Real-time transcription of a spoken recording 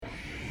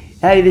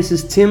Hey, this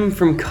is Tim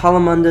from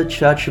Kalamunda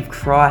Church of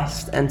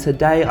Christ, and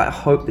today I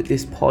hope that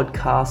this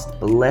podcast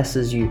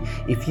blesses you.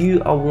 If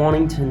you are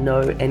wanting to know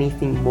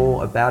anything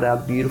more about our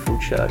beautiful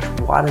church,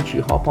 why don't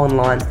you hop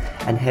online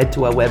and head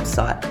to our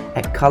website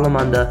at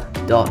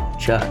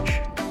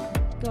kalamunda.church.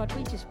 God,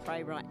 we just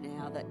pray right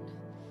now that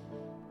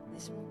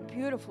this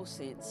beautiful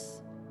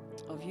sense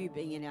of you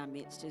being in our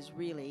midst is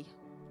really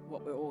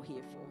what we're all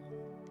here for.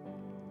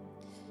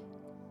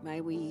 May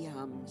we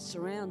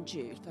surround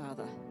you,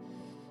 Father,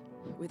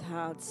 with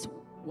hearts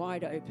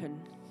wide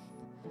open.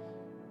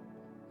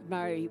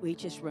 May we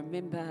just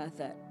remember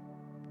that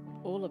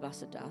all of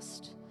us are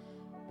dust,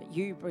 but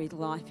you breathe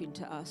life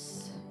into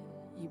us.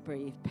 You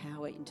breathe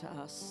power into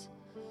us.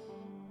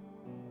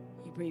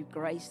 You breathe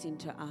grace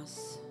into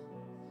us.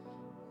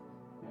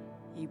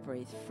 You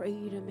breathe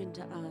freedom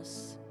into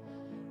us.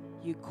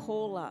 You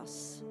call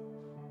us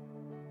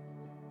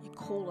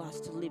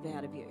to live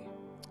out of you.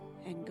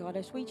 And God,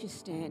 as we just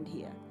stand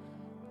here,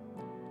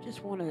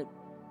 just want to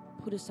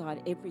put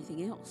aside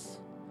everything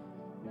else.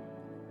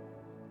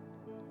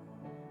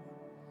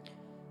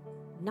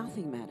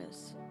 Nothing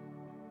matters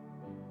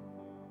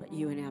but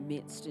you in our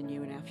midst and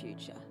you in our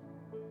future.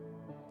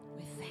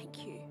 We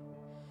thank you.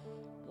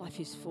 Life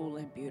is full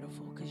and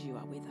beautiful because you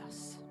are with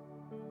us.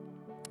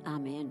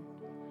 Amen.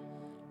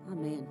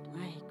 Amen.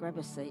 Hey, grab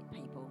a seat,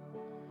 people.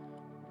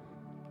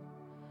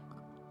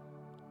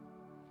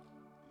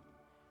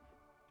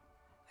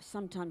 I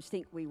sometimes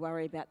think we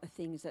worry about the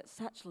things that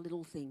such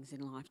little things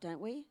in life,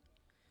 don't we?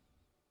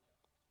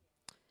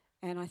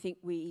 And I think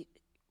we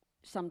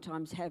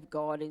sometimes have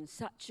God in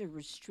such a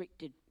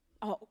restricted,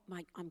 oh,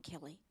 mate, I'm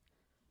Kelly.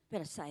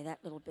 Better say that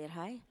little bit,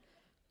 hey?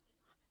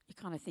 You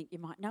kind of think you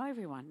might know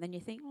everyone. Then you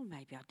think, well,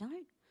 maybe I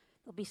don't.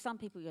 There'll be some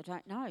people you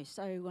don't know,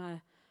 so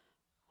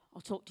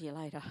I'll talk to you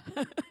later.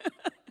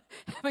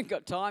 Haven't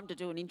got time to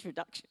do an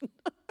introduction.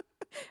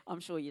 I'm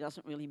sure it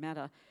doesn't really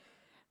matter.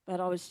 But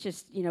I was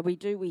just,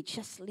 we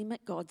just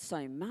limit God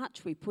so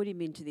much. We put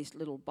him into this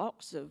little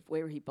box of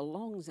where he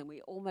belongs, and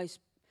we almost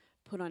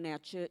put on our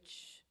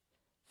church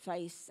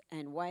face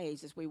and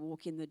ways as we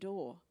walk in the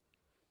door.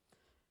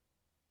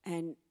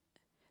 And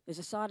there's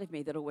a side of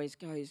me that always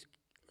goes,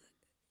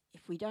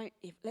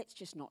 let's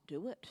just not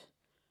do it.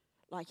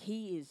 Like,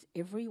 he is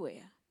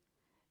everywhere.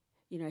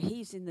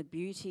 He's in the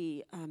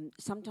beauty.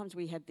 Sometimes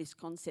we have this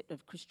concept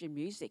of Christian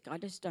music. I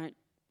just don't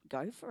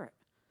go for it.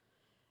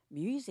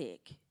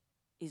 Music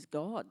is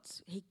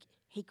God's.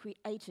 He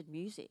created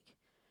music.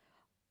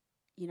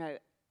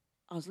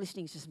 I was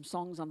listening to some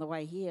songs on the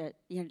way here.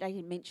 They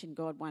didn't mention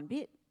God one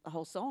bit, the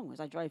whole song, as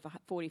I drove for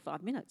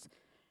 45 minutes.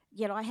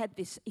 Yet I had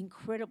this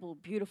incredible,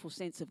 beautiful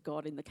sense of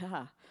God in the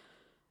car.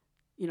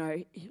 He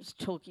was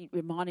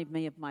reminded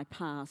me of my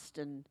past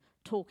and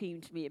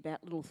talking to me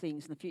about little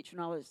things in the future.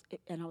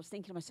 And I was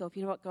thinking to myself,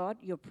 you know what, God,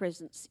 your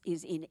presence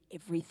is in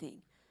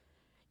everything.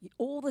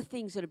 All the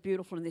things that are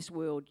beautiful in this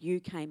world, you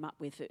came up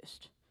with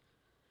first.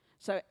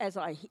 So as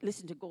I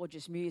listen to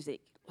gorgeous music,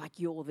 like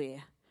you're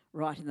there,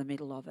 right in the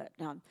middle of it.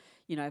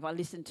 If I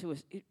listen to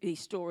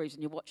these stories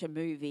and you watch a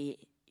movie,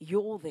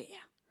 you're there.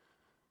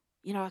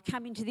 I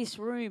come into this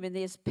room and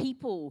there's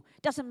people.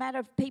 Doesn't matter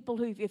if people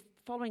who you're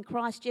following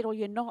Christ yet or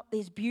you're not,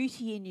 there's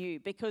beauty in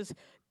you because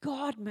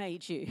God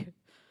made you.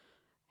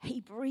 He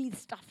breathed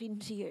stuff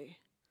into you.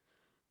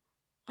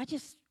 I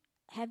just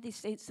have this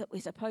sense that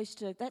we're supposed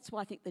to, that's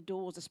why I think the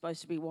doors are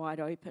supposed to be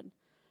wide open,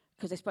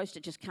 because they're supposed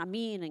to just come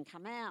in and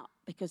come out,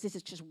 because this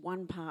is just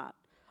one part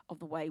of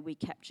the way we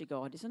capture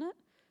God, isn't it?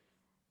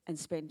 And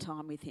spend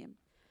time with him.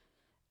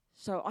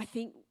 So I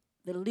think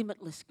the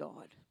limitless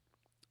God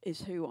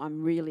is who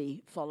I'm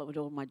really following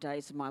all my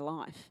days of my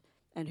life,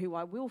 and who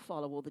I will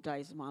follow all the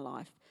days of my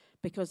life,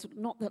 because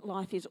not that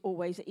life is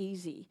always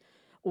easy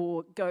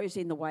or goes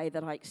in the way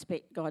that I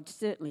expect. God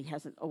certainly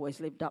hasn't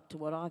always lived up to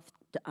what I've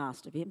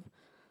asked of him.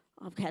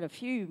 I've had a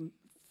few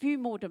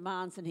more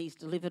demands than he's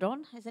delivered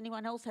on. Has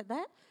anyone else had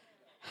that?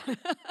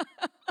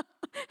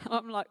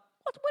 I'm like,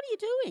 what are you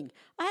doing?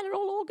 I had it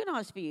all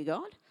organised for you,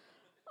 God.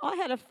 I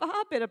had a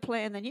far better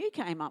plan than you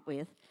came up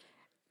with.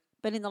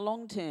 But in the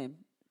long term,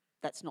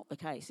 that's not the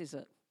case, is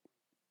it?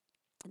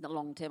 In the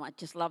long term, I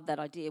just love that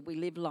idea. We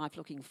live life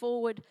looking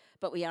forward,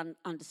 but we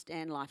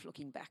understand life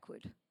looking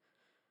backward.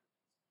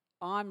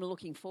 I'm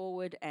looking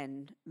forward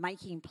and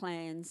making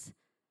plans.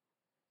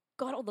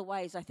 God, all the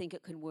ways I think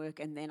it can work,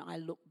 and then I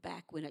look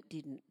back when it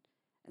didn't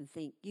and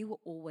think, you were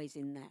always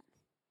in that.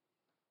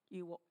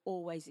 You were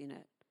always in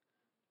it.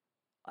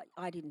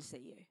 I didn't see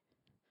you.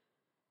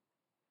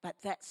 But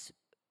that's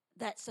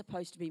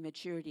supposed to be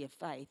maturity of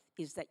faith,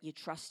 is that you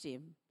trust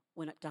him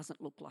when it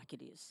doesn't look like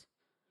it is.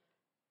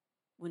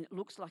 When it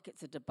looks like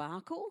it's a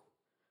debacle,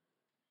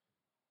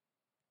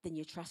 then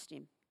you trust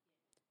him,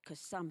 because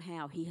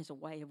somehow he has a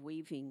way of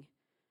weaving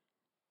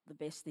the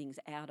best things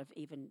out of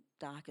even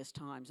darkest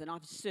times. And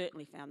I've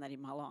certainly found that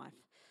in my life.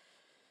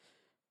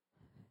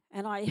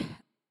 And I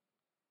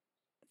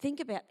think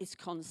about this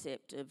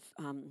concept of,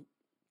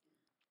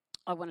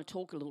 I want to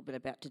talk a little bit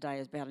about today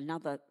is about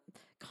another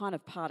kind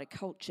of part of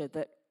culture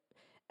that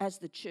as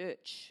the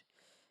church,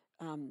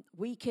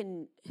 we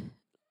can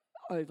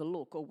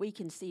overlook, or we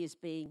can see as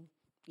being,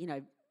 you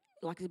know,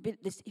 like a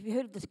bit this. Have you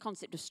heard of this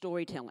concept of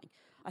storytelling?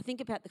 I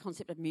think about the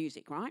concept of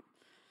music, right?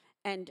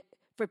 And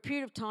for a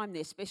period of time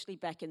there, especially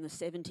back in the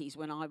 70s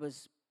when I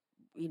was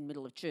in the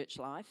middle of church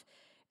life,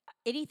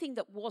 anything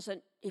that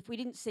wasn't, if we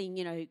didn't sing,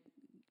 you know,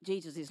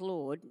 Jesus is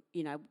Lord,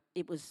 you know,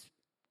 it was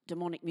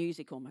demonic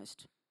music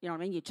almost. You know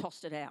what I mean? You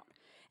tossed it out.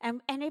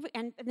 And they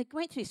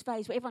went through this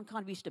phase where everyone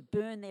kind of used to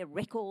burn their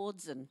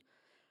records, and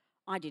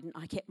I didn't.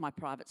 I kept my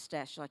private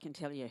stash, I can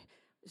tell you.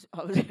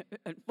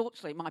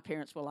 Unfortunately, my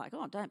parents were like,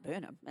 "Oh, don't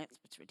burn them.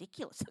 It's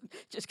ridiculous.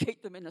 Just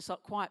keep them in a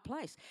quiet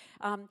place."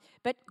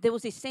 But there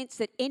was this sense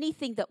that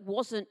anything that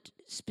wasn't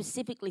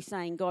specifically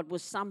saying God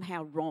was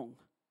somehow wrong.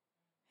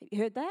 Have you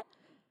heard that?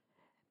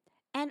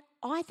 And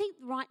I think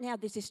right now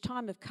there's this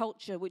time of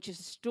culture, which is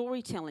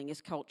storytelling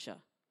is culture.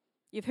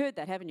 You've heard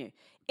that, haven't you?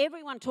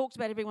 Everyone talks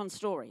about everyone's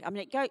story. I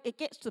mean, it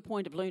gets to the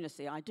point of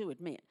lunacy, I do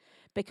admit,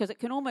 because it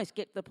can almost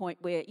get to the point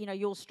where, you know,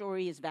 your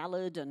story is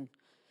valid and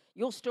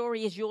your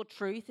story is your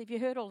truth. Have you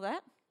heard all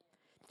that?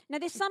 Now,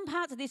 there's some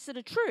parts of this that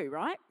are true,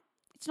 right?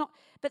 It's not,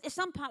 but there's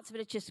some parts of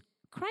it are just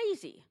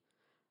crazy.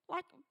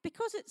 Like,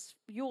 because it's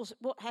yours,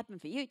 what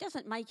happened for you, it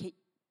doesn't make it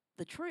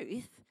the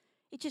truth.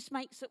 It just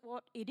makes it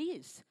what it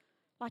is.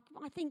 Like,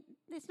 I think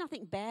there's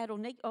nothing bad or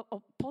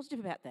positive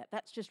about that.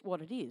 That's just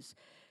what it is.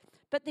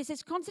 But there's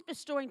this concept of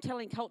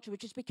storytelling culture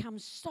which has become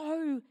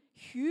so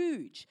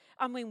huge.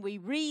 I mean, we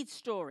read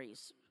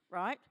stories,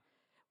 right?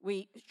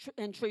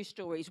 And true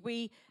stories.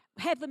 We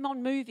have them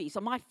on movies.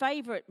 And my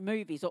favourite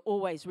movies are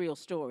always real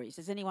stories.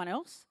 Is anyone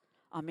else?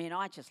 I mean,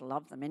 I just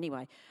love them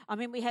anyway. I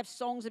mean, we have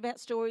songs about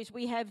stories.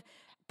 We have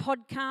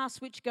podcasts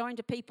which go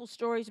into people's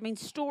stories. I mean,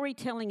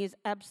 storytelling is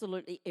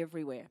absolutely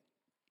everywhere.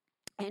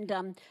 And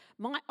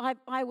I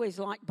always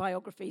like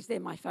biographies. They're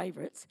my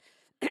favourites.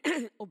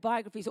 Or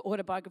biographies or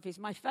autobiographies.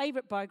 My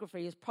favourite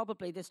biography is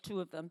probably, there's two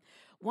of them.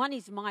 One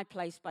is My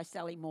Place by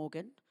Sally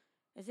Morgan.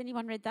 Has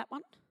anyone read that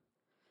one?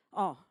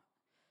 Oh,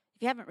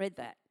 if you haven't read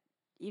that,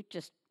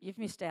 you've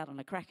missed out on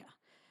a cracker.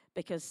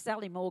 Because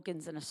Sally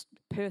Morgan's a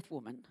Perth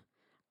woman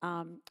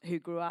who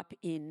grew up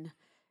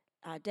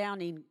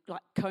down in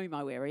like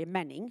Como area,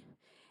 Manning.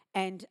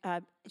 And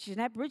she's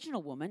an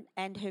Aboriginal woman,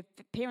 and her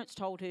parents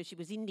told her she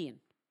was Indian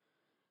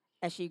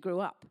as she grew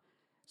up,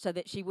 so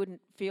that she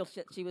wouldn't feel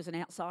that she was an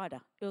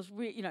outsider. It was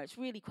it's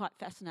really quite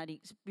fascinating.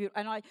 It's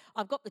beautiful. And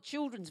I've got the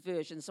children's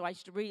version, so I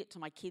used to read it to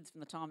my kids from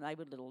the time they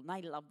were little, and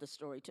they loved the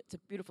story. It's a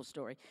beautiful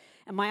story.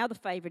 And my other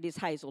favourite is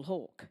Hazel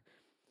Hawke,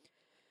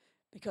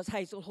 because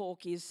Hazel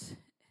Hawke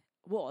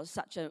was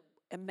such a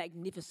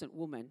magnificent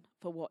woman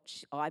for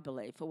what I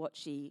believe, for what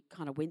she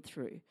kind of went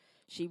through.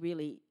 She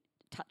really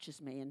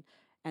touches me.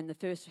 And the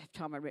first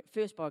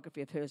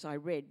biography of hers I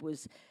read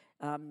was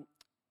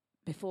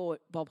before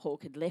Bob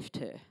Hawke had left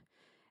her.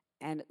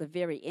 And at the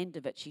very end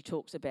of it, she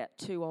talks about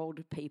two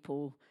older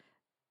people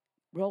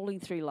rolling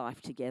through life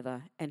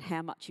together and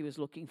how much he was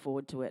looking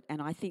forward to it.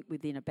 And I think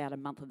within about a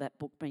month of that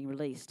book being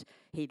released,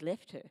 he'd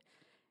left her.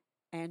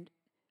 And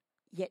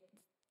yet,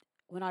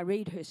 when I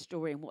read her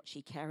story and what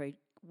she carried,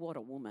 what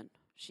a woman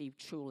she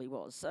truly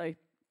was. So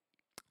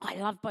I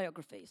love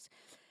biographies.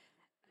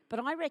 But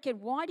I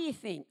reckon, why do you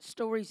think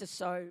stories are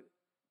so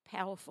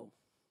powerful?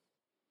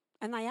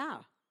 And they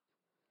are.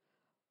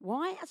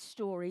 Why are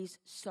stories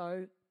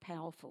so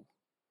powerful?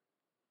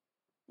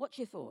 What's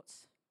your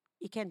thoughts?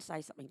 You can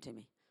say something to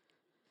me.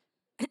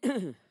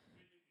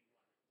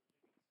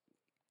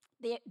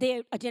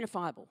 They're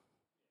identifiable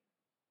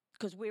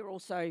because we're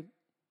also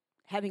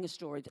having a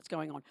story that's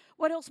going on.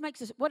 What else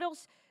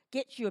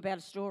gets you about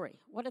a story?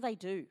 What do they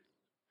do?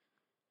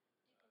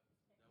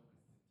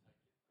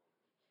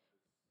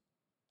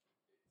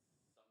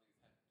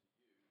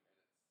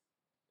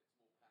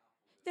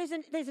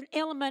 There's an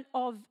element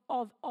of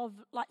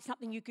like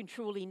something you can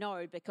truly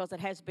know because it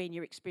has been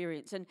your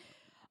experience. And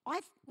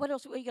what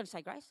else were you going to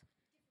say, Grace?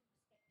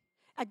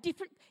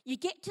 You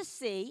get to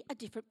see a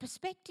different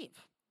perspective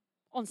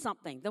on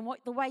something than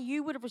the way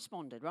you would have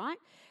responded, right?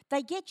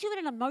 They get you at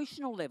an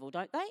emotional level,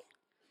 don't they?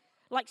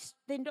 Like,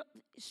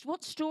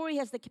 what story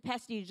has the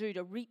capacity to do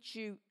to reach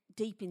you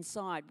deep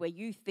inside where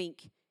you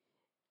think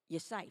you're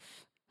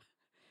safe?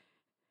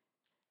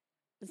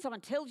 When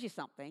someone tells you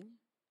something,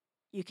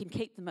 you can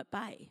keep them at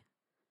bay.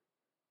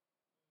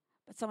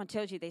 But someone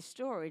tells you their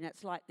story and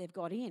it's like they've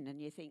got in and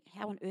you think,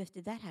 how on earth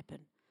did that happen?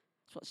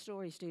 That's what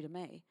stories do to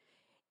me.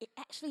 It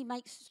actually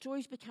makes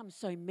stories become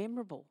so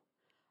memorable.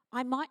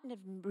 I mightn't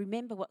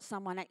remember what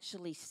someone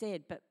actually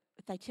said, but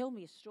if they tell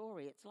me a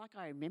story, it's like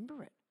I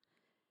remember it.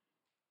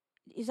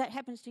 Is that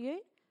happens to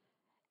you?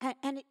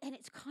 And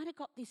it's kind of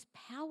got this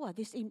power,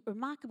 this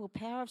remarkable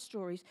power of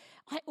stories.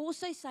 I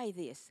also say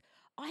this.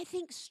 I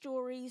think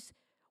stories,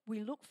 we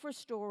look for a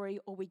story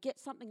or we get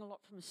something a lot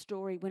from a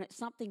story when it's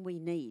something we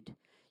need.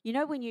 You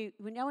know when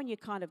you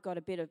kind of got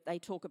a bit of, they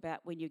talk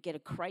about when you get a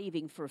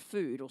craving for a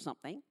food or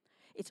something,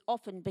 it's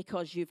often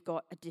because you've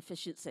got a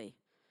deficiency.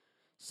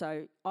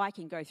 So I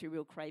can go through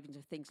real cravings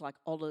of things like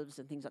olives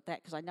and things like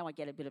that because I know I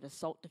get a bit of a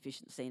salt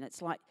deficiency, and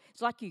it's like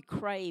you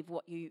crave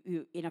what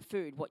you in a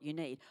food, what you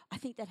need. I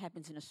think that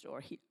happens in a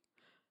story.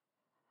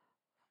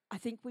 I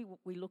think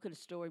we look at a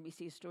story and we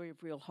see a story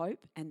of real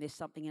hope, and there's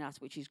something in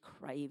us which is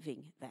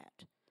craving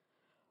that,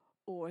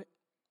 or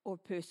a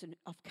person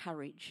of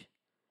courage,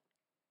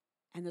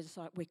 and there's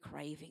like we're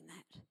craving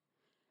that.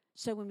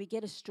 So when we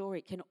get a story,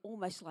 it can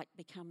almost like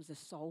becomes a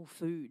soul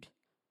food,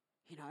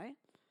 you know.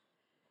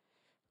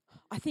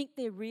 I think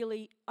the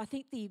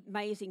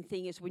amazing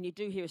thing is when you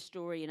do hear a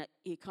story and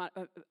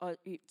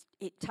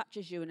it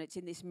touches you and it's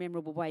in this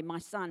memorable way.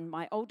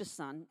 My oldest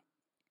son,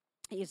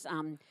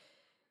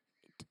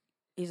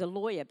 is a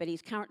lawyer, but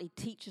he's currently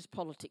teaches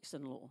politics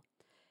and law.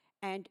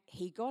 And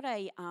he got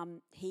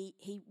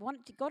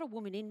got a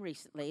woman in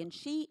recently, and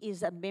she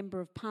is a member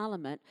of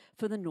parliament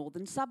for the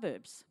northern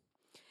suburbs.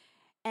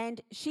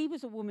 And she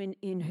was a woman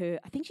in her,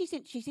 I think she's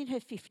in her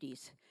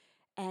 50s,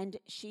 and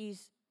she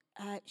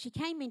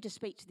came in to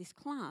speak to this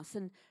class,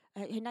 and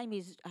her name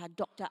is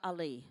Dr.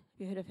 Ali.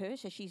 Have you heard of her?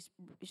 So she's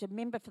a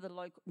member for the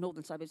local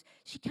northern suburbs.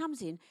 She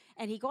comes in,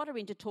 and he got her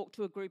in to talk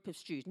to a group of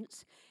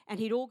students, and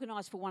he'd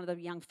organised for one of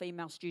the young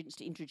female students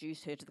to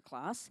introduce her to the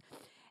class.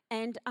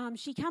 And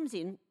she comes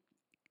in,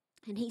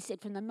 and he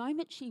said from the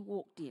moment she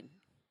walked in,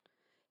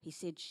 he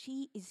said,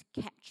 she is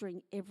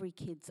capturing every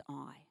kid's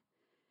eye.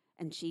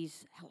 And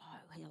she's,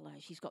 hello.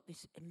 She's got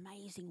this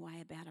amazing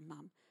way about her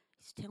mum.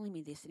 He's telling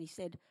me this, and he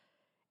said,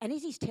 and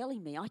as he's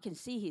telling me, I can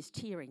see he's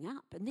tearing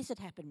up. And this had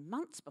happened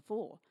months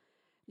before.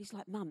 And he's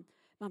like, Mum,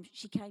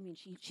 she came in,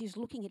 she was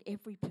looking at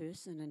every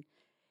person. And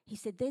he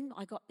said, then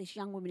I got this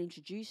young woman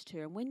introduced to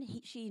her. And when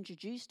she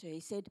introduced her, he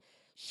said,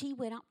 she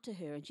went up to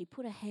her and she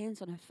put her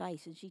hands on her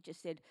face and she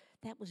just said,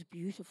 that was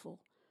beautiful.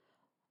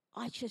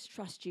 I just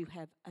trust you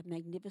have a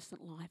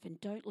magnificent life and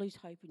don't lose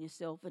hope in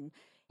yourself. And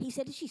he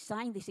said, as she's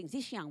saying these things,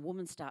 this young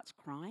woman starts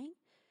crying.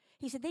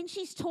 He said, then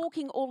she's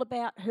talking all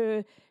about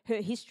her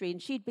history, and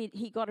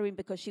he got her in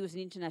because she was an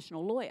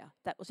international lawyer.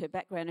 That was her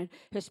background, and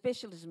her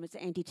specialism was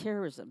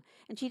anti-terrorism.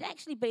 And she'd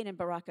actually been in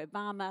Barack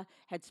Obama,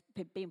 had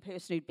been a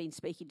person who'd been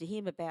speaking to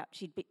him about,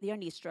 she'd been the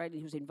only Australian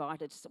who was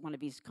invited to one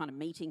of his kind of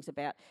meetings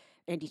about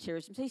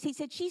anti-terrorism. So he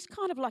said, she's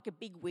kind of like a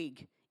big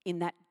wig in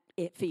that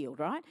field,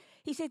 right?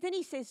 He said, then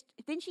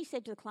she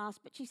said to the class,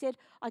 but she said,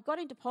 I got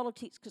into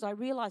politics because I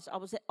realised I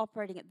was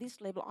operating at this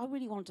level. I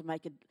really wanted to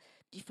make a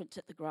difference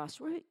at the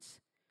grassroots.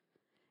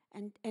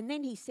 And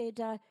then he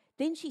said,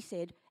 then she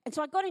said, and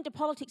so I got into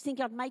politics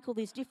thinking I'd make all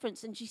this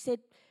difference. And she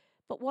said,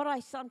 but what I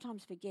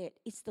sometimes forget,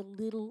 it's the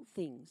little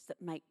things that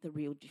make the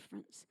real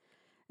difference.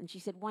 And she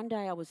said, one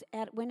day I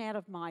went out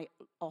of my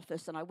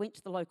office and I went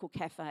to the local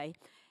cafe,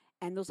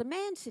 and there was a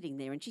man sitting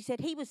there. And she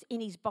said he was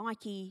in his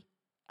bikey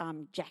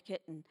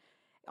jacket, and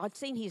I'd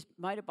seen his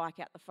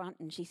motorbike out the front.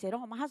 And she said,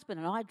 oh, my husband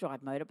and I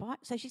drive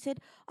motorbikes. So she said,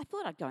 I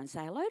thought I'd go and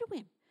say hello to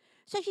him.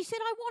 So she said,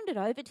 I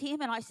wandered over to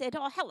him and I said,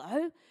 oh,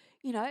 hello,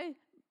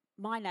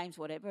 my name's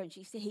whatever. And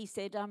he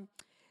said,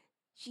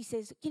 she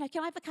says, can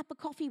I have a cup of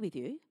coffee with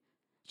you?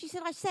 She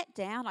said, I sat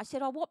down. I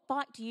said, oh, what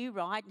bike do you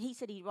ride? And he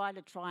said he'd ride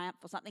a Triumph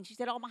or something. She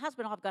said, oh, my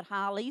husband and I've got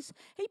Harleys.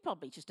 He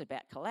probably just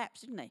about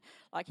collapsed, didn't he?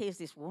 Like, here's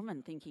this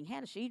woman thinking, how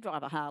does she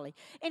drive a Harley?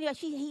 Anyway,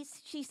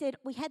 she said,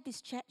 we had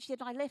this chat. She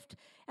said, I left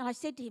and I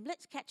said to him,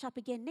 let's catch up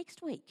again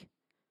next week.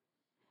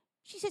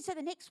 She said, so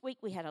the next week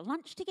we had a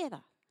lunch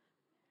together.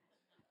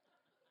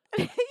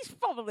 He's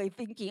probably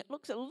thinking it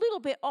looks a little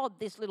bit odd,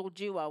 this little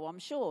duo, I'm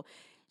sure.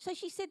 So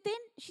she said,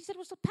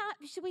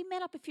 we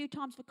met up a few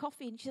times for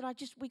coffee, and she said,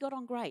 we got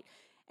on great.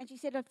 And she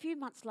said, a few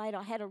months later,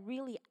 I had a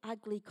really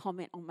ugly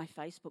comment on my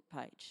Facebook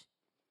page.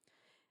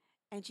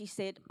 And she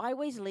said, I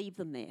always leave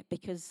them there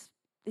because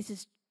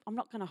I'm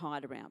not going to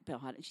hide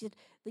behind it. She said,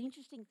 the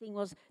interesting thing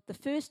was the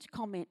first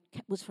comment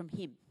was from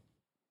him.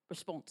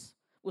 Response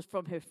was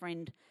from her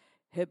friend,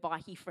 her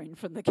bikey friend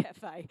from the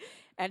cafe.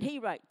 And he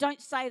wrote,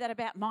 don't say that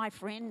about my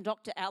friend,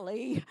 Dr.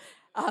 Ali.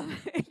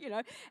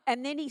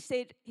 And then he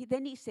said,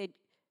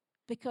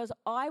 because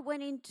I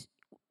went into,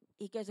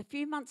 he goes, a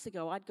few months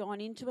ago, I'd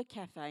gone into a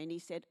cafe, and he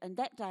said, and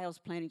that day I was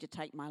planning to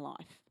take my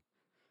life.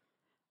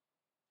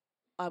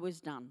 I was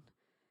done.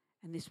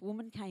 And this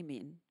woman came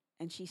in,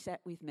 and she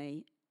sat with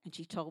me, and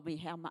she told me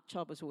how much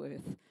I was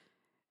worth.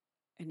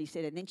 And he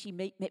said, and then she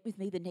met with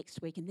me the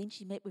next week, and then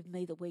she met with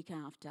me the week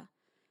after.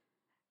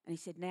 And he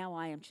said, now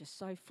I am just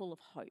so full of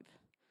hope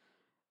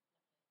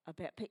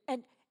about people.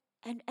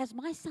 And as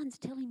my son's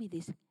telling me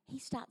this,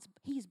 he's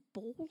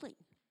bawling.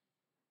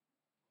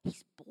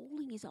 He's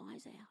bawling his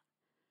eyes out.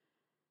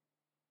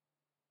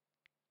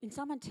 When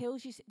someone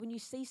tells you, when you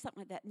see something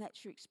like that and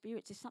that's your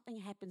experience, there's something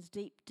that happens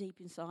deep, deep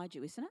inside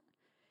you, isn't it?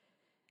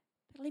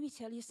 But let me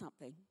tell you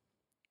something.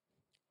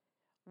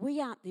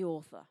 We aren't the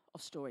author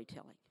of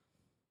storytelling.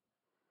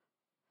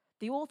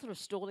 The author of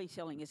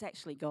storytelling is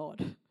actually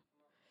God.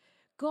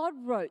 God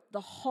wrote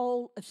the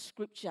whole of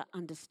Scripture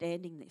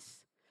understanding this.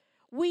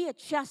 We are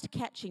just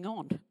catching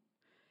on.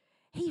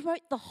 He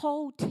wrote the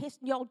whole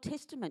the Old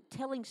Testament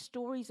telling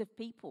stories of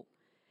people.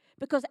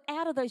 Because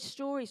out of those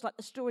stories, like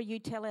the story you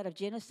tell out of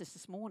Genesis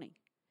this morning,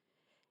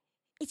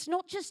 it's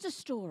not just a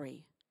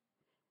story.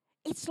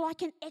 It's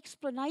like an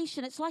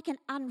explanation. It's like an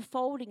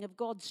unfolding of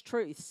God's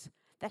truths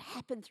that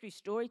happen through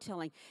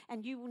storytelling.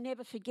 And you will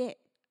never forget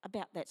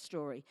about that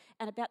story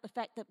and about the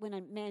fact that when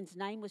a man's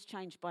name was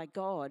changed by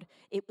God,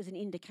 it was an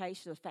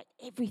indication of the fact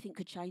everything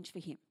could change for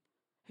him.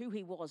 Who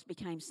he was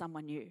became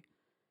someone new.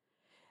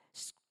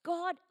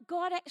 God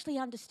actually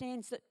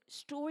understands that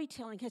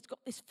storytelling has got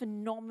this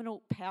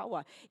phenomenal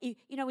power. You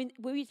know, when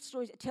we read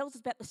stories, it tells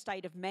us about the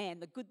state of man,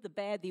 the good, the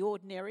bad, the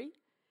ordinary.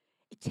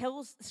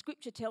 The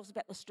Scripture tells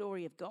about the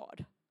story of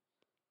God.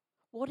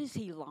 What is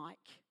he like?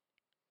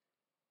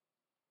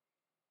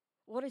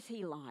 What is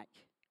he like?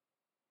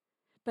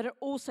 But it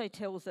also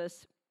tells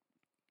us,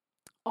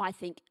 I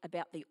think,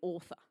 about the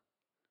author,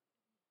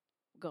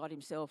 God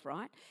himself,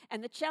 right?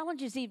 And the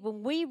challenge is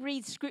when we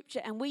read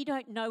Scripture and we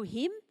don't know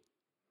him,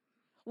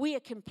 we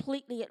are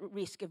completely at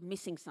risk of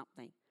missing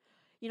something.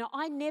 You know,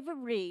 I never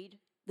read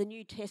the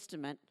New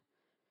Testament.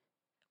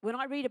 When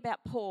I read about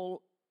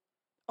Paul,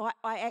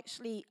 I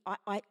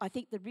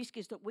think the risk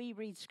is that we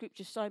read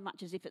Scripture so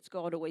much as if it's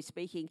God always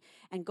speaking,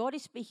 and God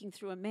is speaking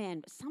through a man.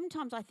 But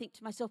sometimes I think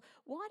to myself,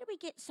 why do we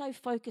get so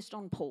focused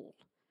on Paul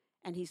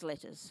and his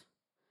letters?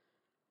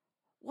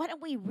 Why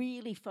don't we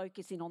really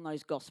focus in on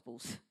those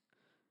Gospels?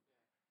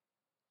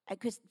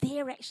 Because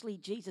they're actually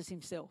Jesus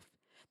himself.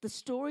 The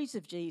stories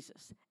of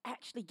Jesus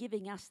actually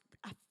giving us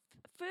a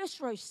first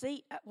row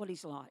seat at what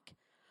he's like.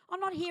 I'm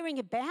not hearing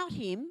about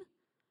him.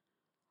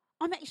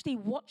 I'm actually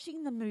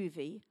watching the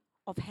movie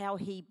of how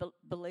he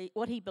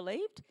what he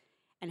believed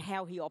and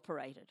how he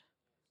operated.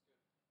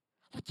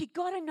 Like, you've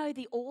got to know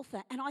the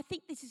author. And I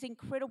think this is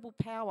incredible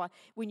power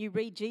when you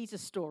read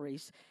Jesus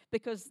stories,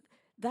 because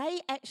they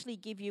actually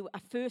give you a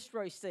first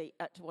row seat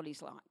at what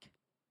he's like.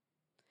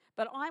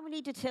 But I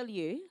need to tell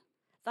you,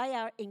 they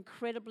are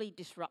incredibly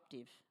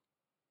disruptive.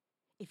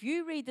 If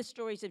you read the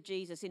stories of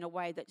Jesus in a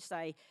way that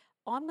say,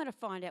 I'm going to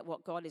find out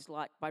what God is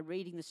like by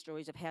reading the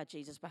stories of how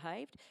Jesus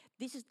behaved,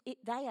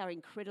 they are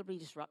incredibly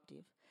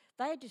disruptive.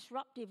 They are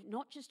disruptive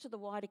not just to the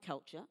wider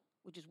culture,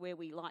 which is where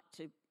we like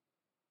to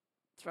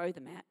throw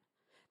them at.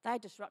 They are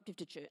disruptive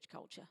to church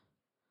culture.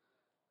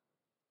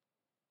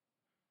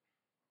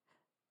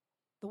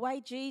 The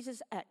way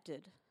Jesus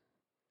acted,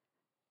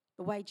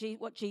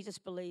 what Jesus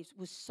believes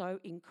was so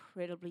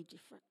incredibly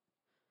different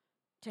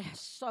to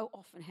so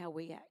often how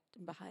we act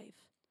and behave.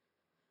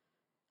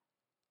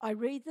 I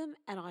read them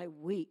and I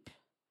weep.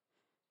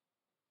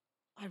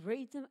 I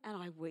read them and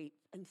I weep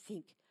and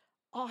think,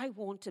 I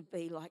want to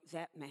be like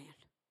that man.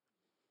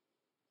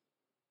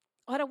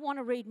 I don't want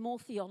to read more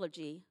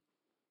theology.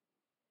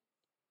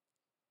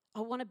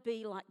 I want to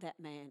be like that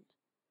man,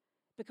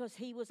 because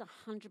he was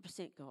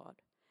 100% God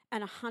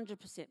and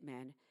 100%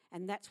 man,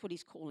 and that's what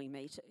he's calling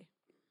me to.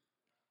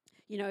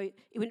 You know,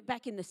 it went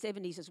back in the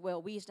 70s as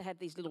well. We used to have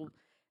these little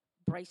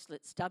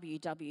bracelets,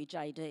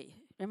 WWJD.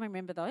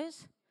 Remember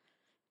those?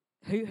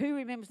 Who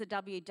remembers the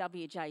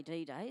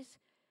WWJD days?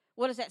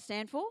 What does that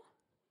stand for?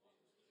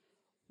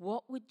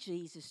 What would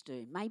Jesus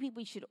do? Maybe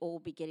we should all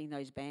be getting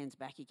those bands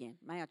back again.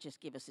 May I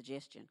just give a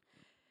suggestion?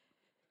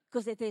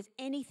 Because if there's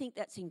anything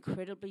that's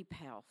incredibly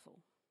powerful,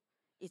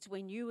 it's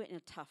when you're in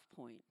a tough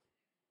point.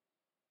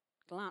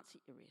 Glance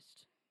at your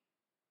wrist.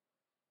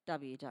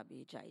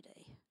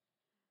 WWJD.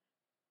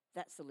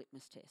 That's the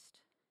litmus test.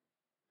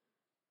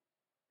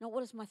 Not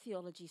what does my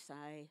theology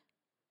say?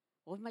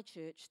 What does my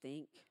church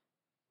think?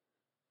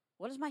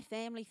 What does my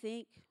family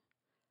think?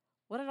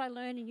 What did I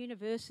learn in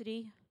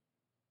university?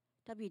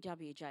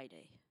 WWJD.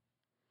 I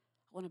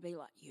want to be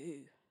like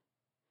you.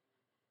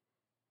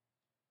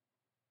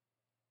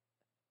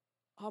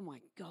 Oh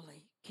my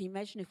golly, can you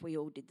imagine if we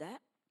all did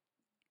that?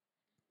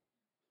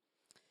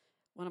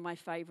 One of my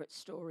favourite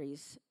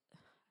stories,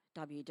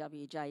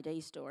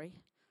 WWJD story,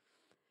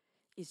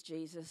 is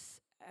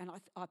Jesus. And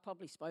I've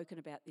probably spoken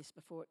about this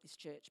before at this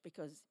church,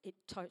 because it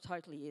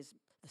totally is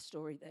the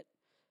story that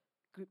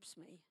grips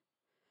me,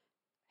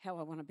 how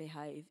I want to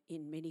behave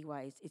in many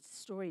ways. It's the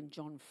story in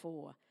John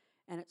 4,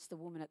 and it's the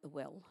woman at the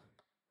well.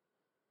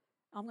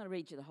 I'm going to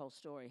read you the whole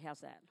story.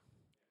 How's that?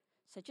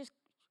 So just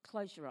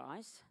close your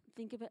eyes.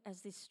 Think of it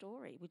as this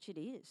story, which it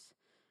is.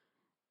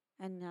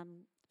 And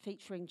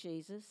featuring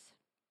Jesus,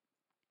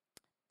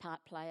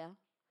 part player,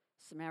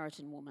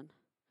 Samaritan woman.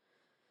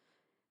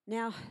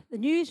 Now, the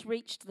news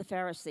reached the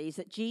Pharisees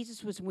that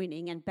Jesus was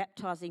winning and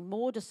baptising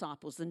more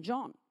disciples than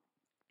John.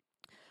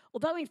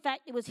 Although, in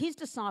fact, it was his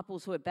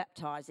disciples who were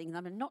baptising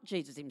them and not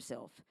Jesus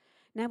himself.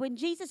 Now, when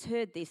Jesus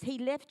heard this, he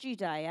left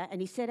Judea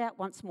and he set out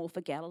once more for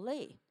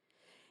Galilee.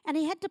 And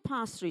he had to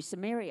pass through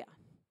Samaria.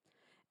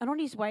 And on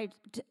his way,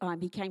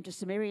 he came to a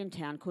Samaritan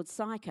town called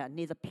Sychar,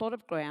 near the plot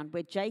of ground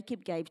where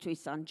Jacob gave to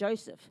his son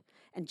Joseph.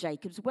 And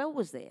Jacob's well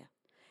was there.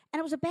 And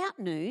it was about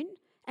noon,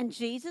 and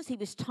Jesus, he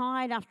was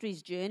tired after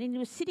his journey, and he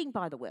was sitting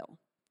by the well.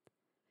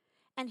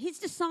 And his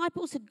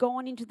disciples had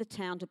gone into the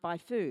town to buy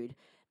food.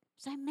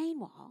 So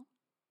meanwhile,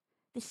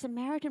 this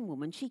Samaritan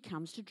woman, she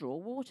comes to draw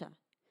water.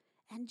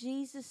 And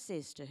Jesus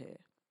says to her,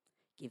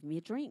 "Give me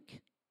a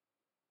drink."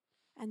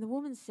 And the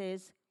woman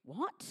says,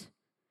 "What?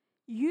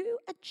 You,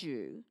 a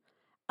Jew,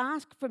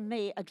 ask from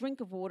me a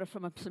drink of water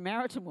from a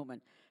Samaritan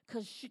woman?"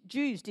 Because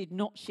Jews did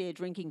not share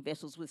drinking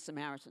vessels with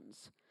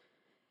Samaritans.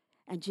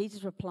 And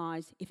Jesus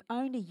replies, "If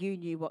only you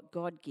knew what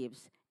God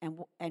gives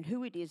and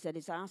who it is that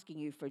is asking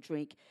you for a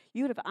drink,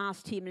 you would have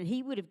asked him and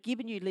he would have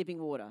given you living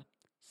water.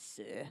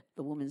 Sir,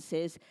 the woman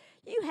says,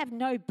 you have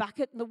no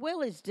bucket and the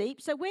well is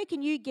deep, so where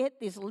can you get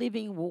this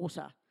living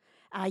water?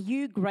 Are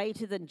you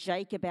greater than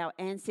Jacob, our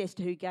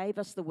ancestor, who gave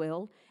us the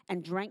well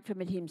and drank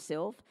from it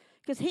himself?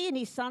 Because he and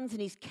his sons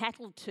and his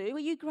cattle too, are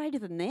you greater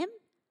than them?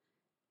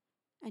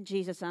 And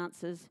Jesus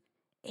answers,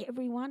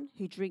 everyone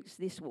who drinks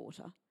this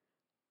water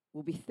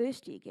will be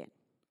thirsty again.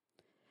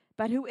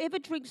 But whoever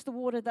drinks the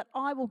water that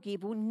I will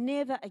give will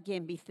never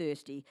again be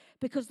thirsty,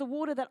 because the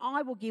water that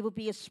I will give will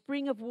be a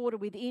spring of water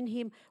within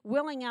him,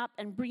 welling up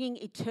and bringing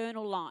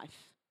eternal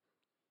life.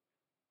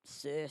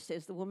 Sir,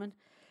 says the woman,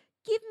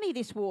 give me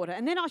this water,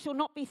 and then I shall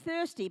not be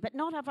thirsty, but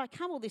not have I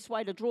come all this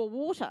way to draw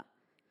water.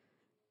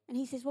 And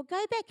he says, well,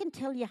 go back and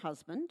tell your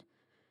husband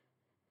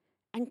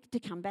and to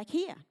come back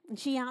here. And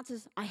she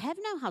answers, I have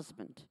no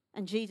husband.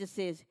 And Jesus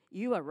says,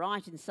 you are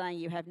right in saying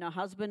you have no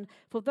husband,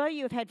 for though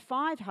you have had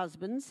 5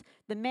 husbands,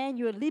 the man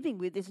you are living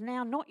with is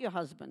now not your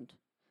husband.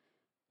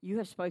 You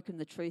have spoken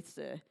the truth,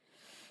 sir.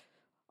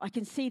 I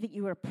can see that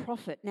you are a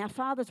prophet. Now,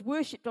 fathers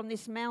worshipped on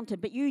this mountain,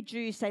 but you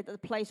Jews say that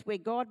the place where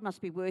God must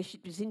be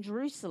worshipped is in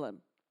Jerusalem.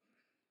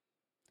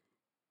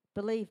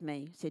 Believe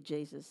me, said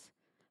Jesus,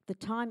 the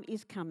time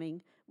is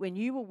coming when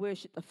you will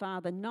worship the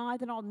Father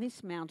neither on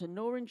this mountain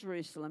nor in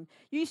Jerusalem.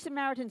 You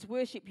Samaritans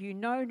worship you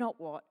know not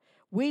what.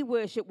 We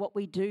worship what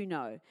we do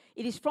know.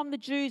 It is from the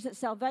Jews that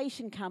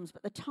salvation comes,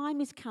 but the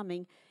time is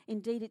coming,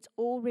 indeed it's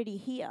already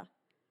here,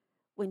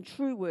 when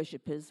true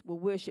worshippers will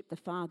worship the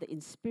Father in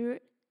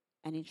spirit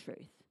and in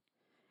truth.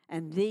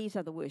 And these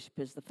are the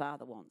worshippers the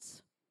Father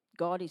wants.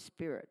 God is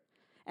spirit,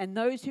 and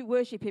those who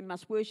worship him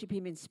must worship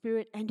him in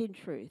spirit and in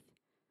truth.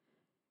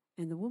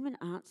 And the woman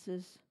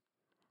answers,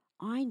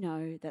 I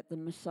know that the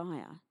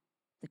Messiah,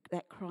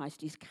 that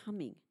Christ, is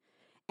coming.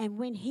 And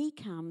when he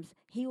comes,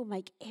 he will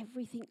make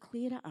everything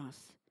clear to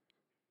us.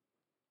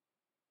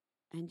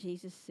 And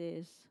Jesus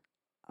says,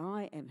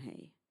 I am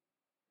he.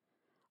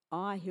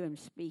 I who am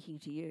speaking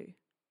to you.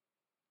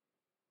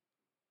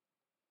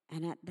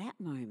 And at that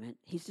moment,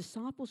 his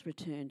disciples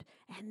returned,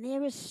 and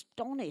they're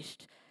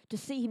astonished to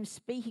see him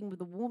speaking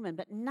with a woman,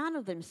 but none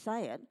of them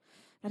say it.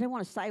 They don't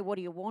want to say, what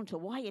do you want, or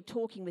why are you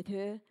talking with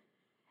her?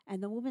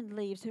 And the woman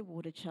leaves her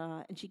water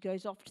jar and she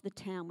goes off to the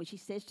town where she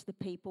says to the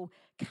people,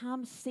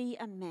 come see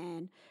a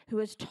man who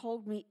has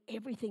told me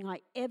everything I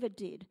ever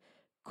did.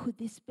 Could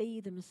this be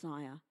the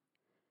Messiah?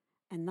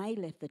 And they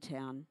left the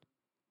town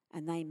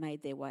and they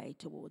made their way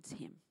towards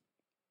him.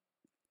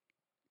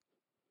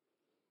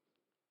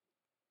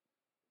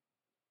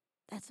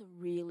 That's a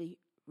really,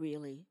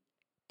 really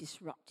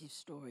disruptive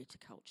story to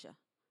culture,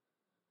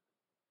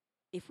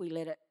 if we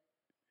let it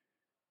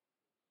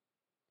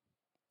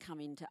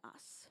come into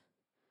us.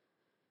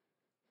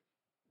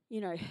 You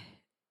know,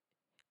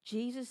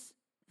 Jesus,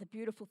 the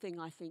beautiful thing,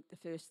 I think, the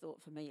first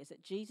thought for me is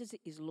that Jesus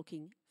is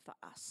looking for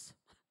us.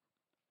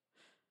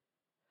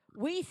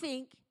 We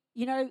think,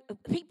 you know,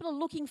 people are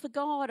looking for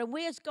God, and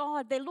where's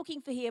God? They're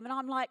looking for him. And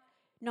I'm like,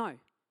 no,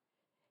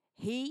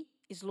 he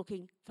is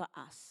looking for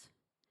us.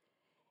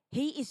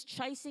 He is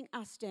chasing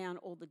us down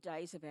all the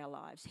days of our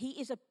lives.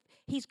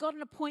 He's got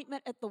an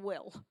appointment at the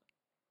well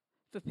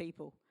for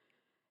people.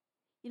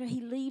 You know,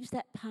 he leaves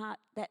that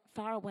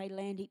faraway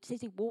land. It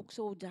says he walks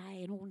all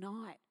day and all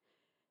night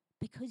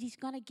because he's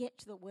going to get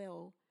to the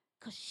well,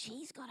 because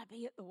she's going to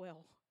be at the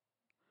well.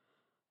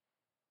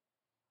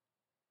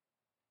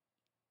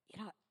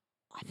 You know,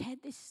 I've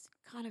had this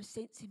kind of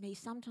sense in me.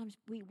 Sometimes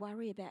we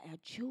worry about our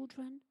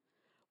children.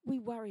 We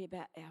worry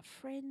about our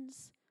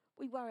friends.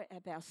 We worry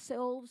about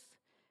ourselves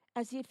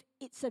as if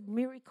it's a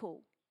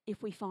miracle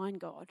if we find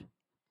God.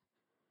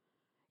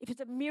 If it's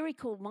a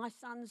miracle, a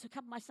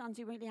couple of my sons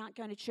who really aren't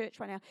going to church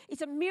right now,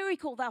 it's a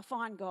miracle they'll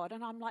find God.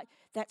 And I'm like,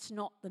 that's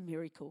not the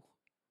miracle.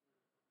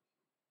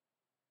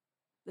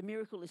 The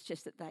miracle is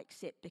just that they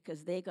accept,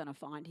 because they're going to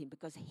find him,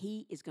 because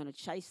he is going to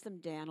chase them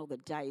down all the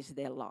days of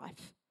their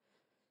life.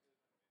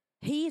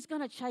 He is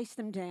going to chase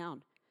them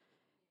down.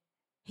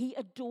 He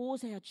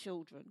adores our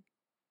children.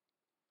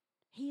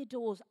 He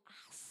adores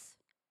us.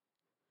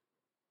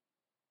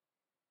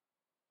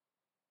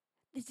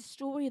 There's the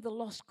story of the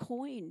lost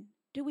coin.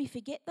 Do we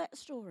forget that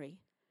story?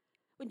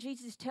 When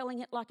Jesus is telling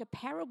it like a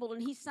parable,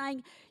 and he's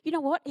saying, you know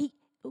what?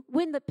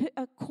 When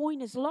a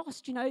coin is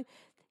lost, you know,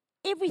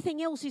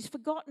 everything else is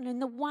forgotten,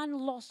 and the one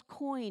lost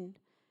coin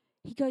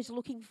he goes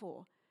looking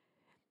for.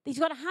 He's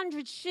got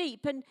 100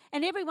 sheep, and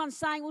everyone's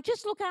saying, well,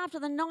 just look after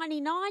the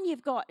 99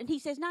 you've got. And he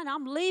says, no,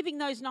 I'm leaving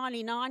those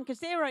 99 because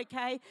they're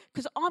okay,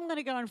 because I'm going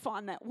to go and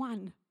find that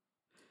one.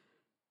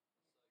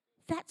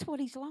 That's what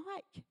he's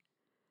like.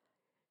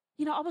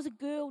 You know, I was a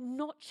girl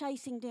not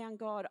chasing down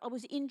God. I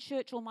was in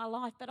church all my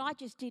life, but I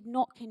just did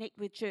not connect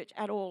with church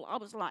at all. I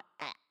was like,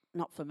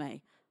 not for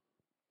me.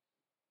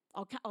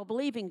 I'll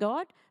believe in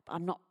God, but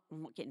I'm not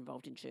getting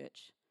involved in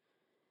church.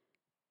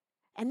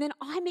 And then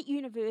I'm at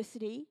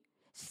university,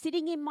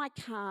 sitting in my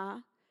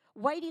car,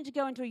 waiting to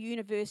go into a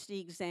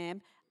university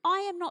exam. I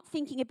am not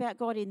thinking about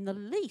God in the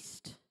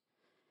least.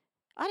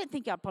 I don't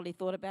think I probably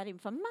thought about him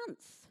for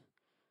months.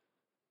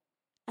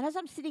 And as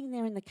I'm sitting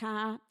there in the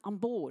car, I'm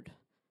bored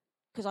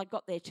because I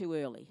got there too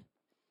early.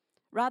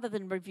 Rather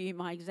than review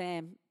my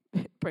exam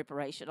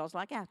preparation, I was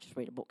like, I'll just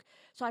read a book.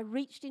 So I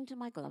reached into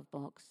my glove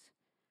box,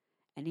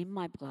 and in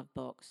my glove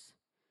box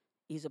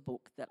is a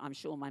book that I'm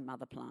sure my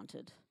mother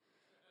planted.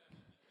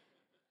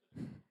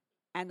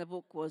 And the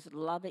book was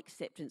Love,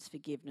 Acceptance,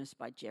 Forgiveness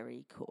by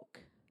Jerry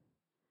Cook.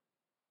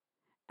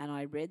 And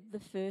I read the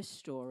first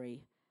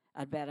story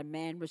about a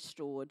man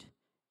restored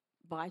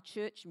by a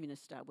church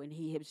minister when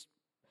he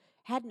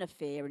had an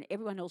affair and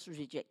everyone else was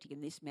rejecting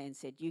him. This man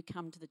said, you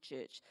come to the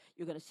church,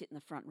 you're going to sit in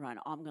the front row and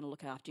I'm going to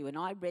look after you. And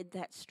I read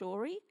that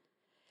story.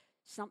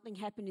 Something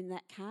happened in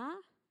that car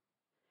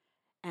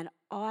and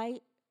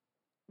I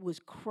was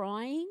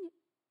crying.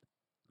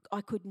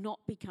 I could not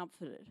be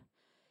comforted.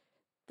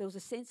 There was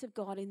a sense of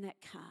God in that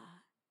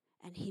car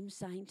and him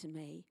saying to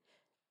me,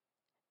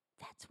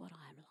 that's what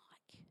I'm like.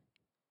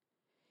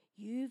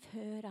 You've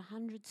heard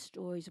 100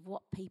 stories of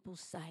what people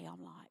say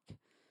I'm like,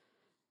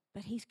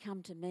 but he's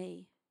come to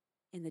me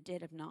in the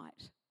dead of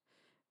night,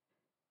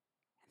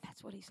 and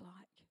that's what he's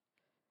like.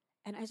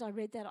 And as I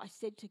read that, I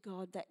said to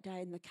God that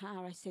day in the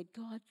car, I said,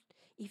 God,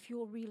 if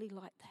you're really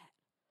like that,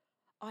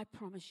 I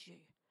promise you,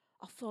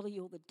 I'll follow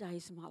you all the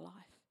days of my life.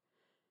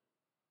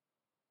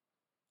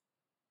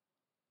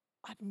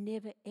 I've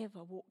never,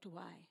 ever walked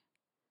away.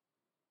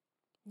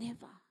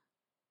 Never.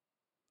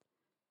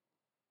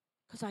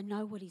 Because I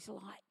know what he's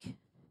like.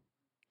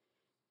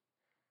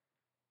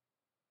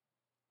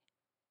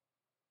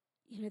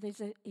 You know, there's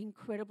an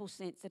incredible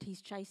sense that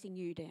he's chasing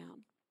you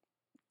down.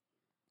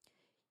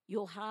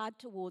 You're hard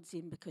towards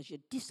him because you're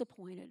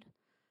disappointed.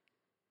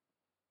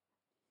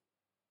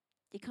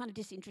 You're kind of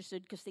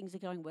disinterested because things are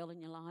going well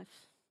in your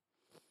life.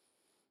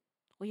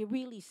 Or you're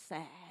really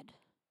sad.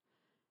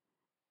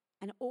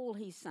 And all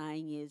he's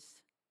saying is,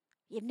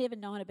 you've never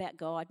known about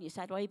God, and you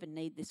say, do I even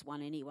need this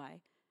one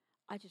anyway?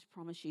 I just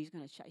promise you he's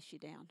going to chase you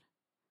down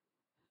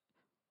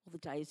all the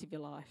days of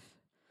your life.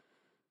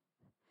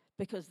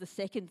 Because the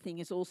second thing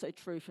is also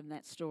true from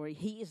that story.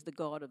 He is the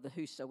God of the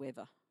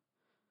whosoever.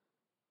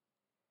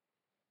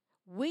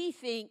 We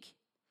think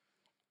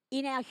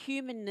in our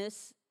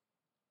humanness,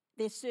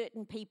 there's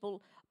certain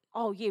people,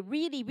 oh yeah,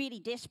 really, really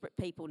desperate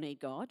people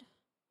need God,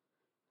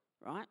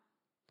 right?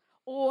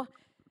 Or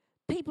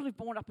people who've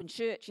born up in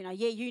church, you know,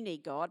 yeah, you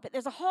need God, but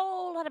there's a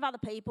whole lot of other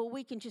people,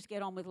 we can just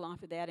get on with life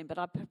without him. But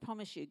I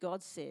promise you,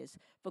 God says,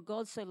 for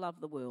God so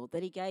loved the world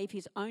that he gave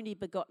his only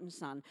begotten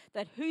Son,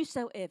 that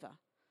whosoever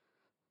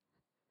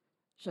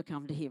shall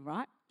come to him,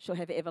 right? Shall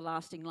have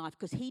everlasting life.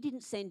 Because he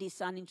didn't send his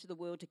Son into the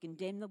world to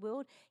condemn the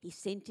world. He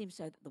sent him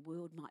so that the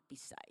world might be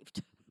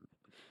saved.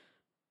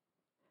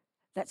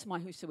 That's my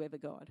whosoever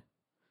God.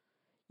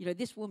 You know,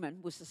 this woman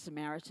was a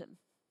Samaritan.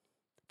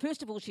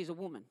 First of all, she's a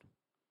woman.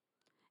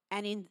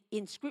 And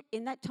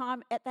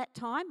at that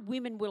time,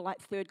 women were like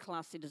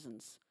third-class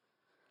citizens.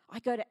 I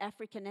go to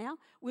Africa now,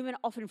 women are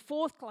often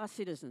fourth-class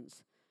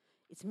citizens.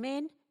 It's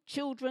men,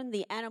 children,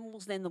 the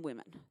animals, then the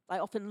women. They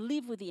often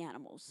live with the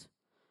animals.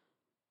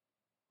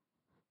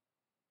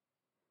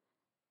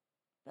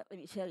 But let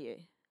me tell you,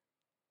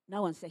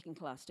 no one's second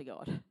class to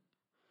God.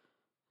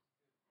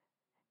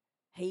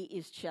 He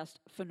is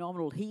just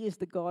phenomenal. He is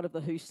the God of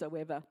the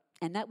whosoever.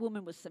 And that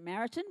woman was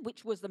Samaritan,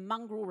 which was the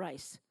mongrel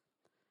race.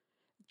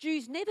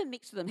 Jews never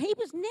mixed with them. He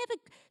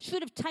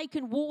should have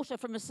taken water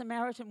from a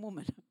Samaritan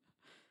woman.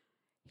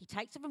 He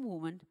takes it from a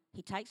woman,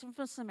 he takes it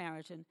from a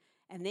Samaritan,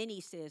 and then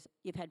he says,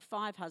 you've had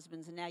 5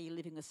 husbands and now you're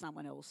living with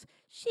someone else.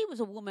 She was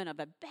a woman of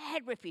a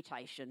bad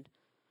reputation.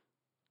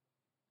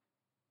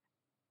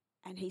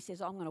 And he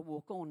says, I'm going to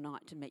walk all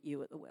night to meet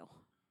you at the well.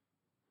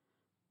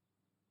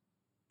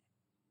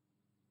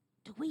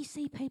 Do we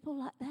see people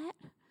like that?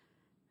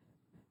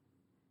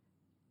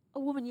 A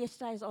woman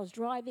yesterday, as I was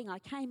driving, I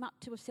came up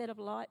to a set of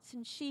lights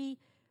and she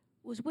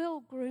was well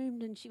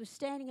groomed and she was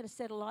standing at a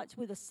set of lights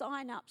with a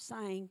sign up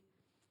saying,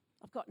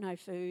 I've got no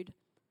food,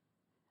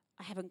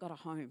 I haven't got a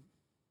home.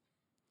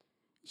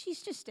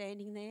 She's just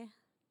standing there.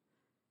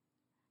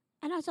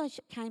 And as I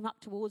came up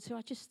towards her,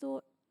 I just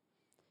thought,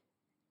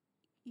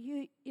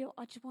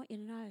 I just want you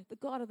to know, the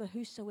God of the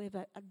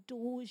whosoever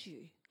adores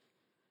you.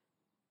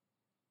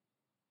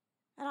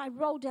 And I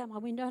rolled down my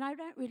window and I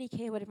don't really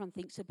care what everyone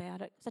thinks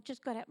about it. So I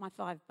just got out my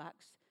 $5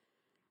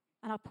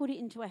 and I put it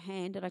into her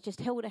hand and I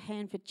just held her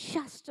hand for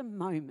just a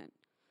moment.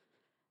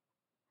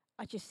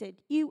 I just said,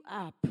 you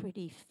are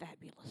pretty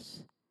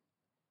fabulous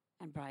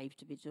and brave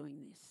to be doing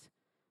this.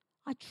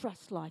 I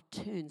trust life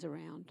turns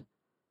around.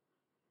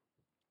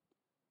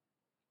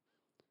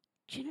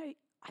 Do you know,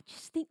 I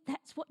just think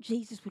that's what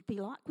Jesus would be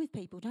like with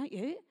people, don't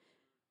you?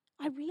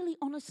 I really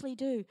honestly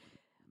do.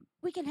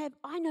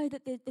 I know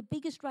that the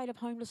biggest rate of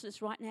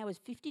homelessness right now is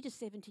 50 to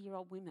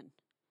 70-year-old women.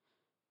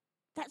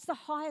 That's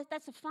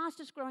the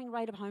fastest growing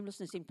rate of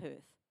homelessness in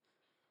Perth.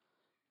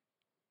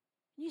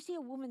 You see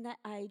a woman that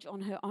age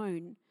on her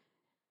own,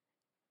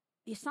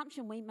 the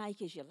assumption we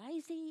make is you're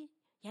lazy,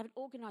 you haven't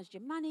organised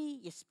your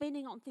money, you're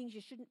spending on things you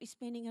shouldn't be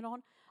spending it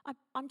on.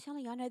 I'm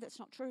telling you, I know that's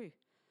not true.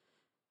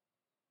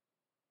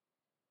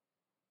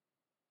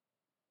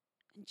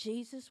 And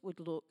Jesus would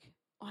look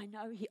I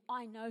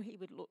know he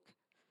would look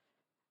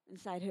and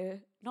say to her,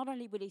 not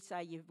only would he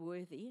say you're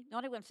worthy, not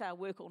only would he say I'll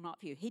work all night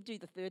for you, he'd do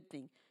the third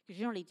thing. Because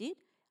you know what he did?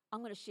 I'm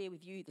going to share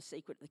with you the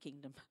secret of the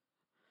kingdom.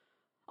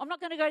 I'm not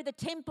going to go to the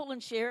temple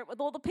and share it with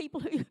all the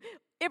people who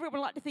everyone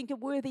would like to think are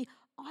worthy.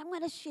 I'm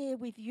going to share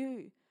with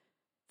you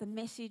the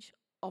message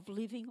of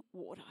living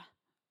water.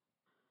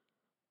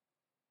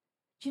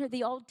 Do you know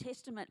the Old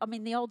Testament,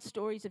 the old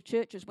stories of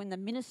churches, when the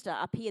minister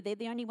up here, they're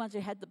the only ones who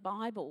had the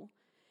Bible,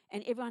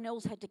 and everyone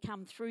else had to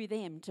come through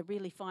them to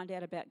really find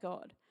out about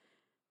God.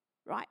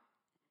 Right?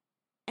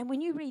 And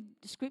when you read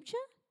the scripture,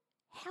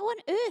 how on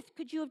earth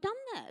could you have done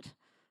that?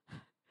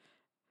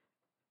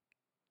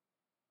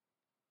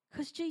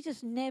 Because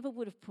Jesus never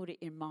would have put it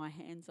in my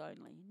hands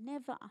only.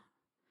 Never.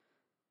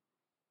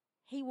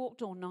 He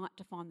walked all night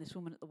to find this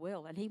woman at the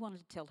well, and he wanted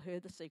to tell her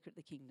the secret of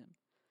the kingdom.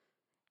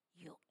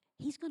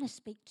 He's going to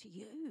speak to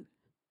you.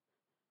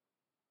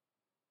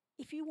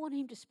 If you want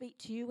him to speak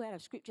to you out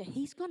of scripture,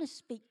 he's going to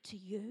speak to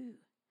you.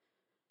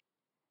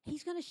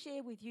 He's going to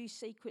share with you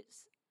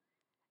secrets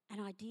and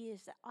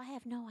ideas that I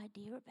have no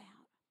idea about.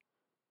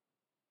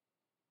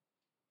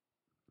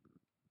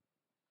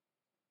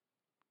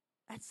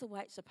 That's the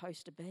way it's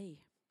supposed to be.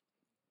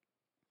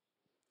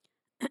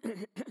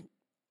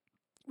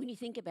 When you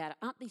think about it,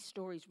 aren't these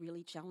stories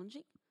really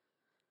challenging?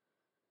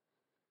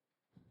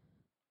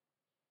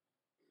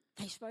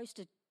 They're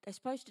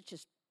supposed to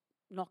just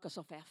knock us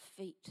off our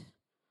feet.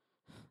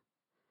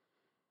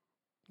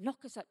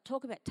 Knock us up,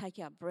 talk about take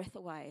our breath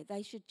away.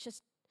 They should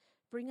just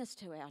bring us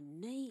to our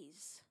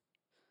knees.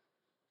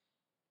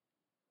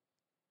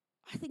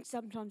 I think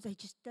sometimes they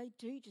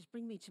do just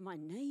bring me to my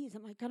knees.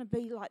 Am I going to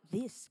be like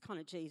this kind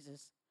of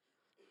Jesus?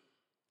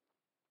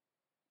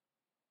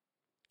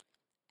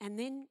 And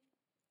then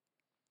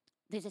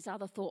there's this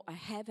other thought I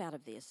have out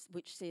of this,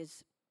 which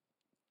says,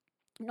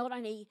 not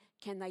only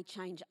can they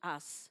change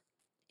us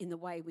in the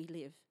way we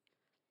live,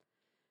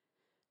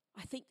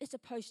 I think they're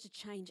supposed to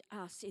change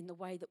us in the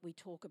way that we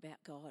talk about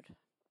God.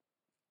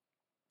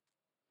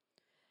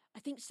 I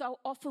think so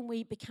often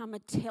we become a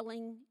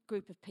telling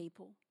group of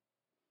people.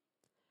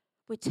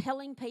 We're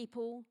telling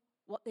people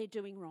what they're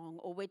doing wrong,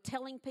 or we're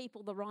telling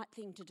people the right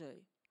thing to do.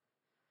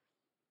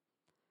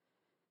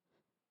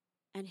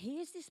 And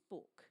here's this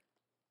book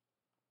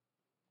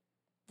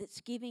that's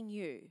giving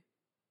you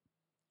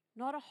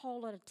not a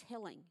whole lot of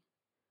telling,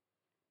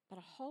 but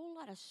a whole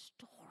lot of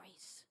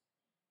stories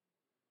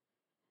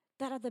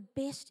that are the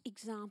best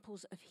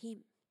examples of him.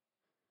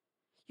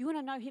 You want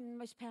to know him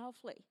most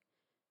powerfully?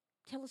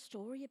 Tell a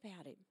story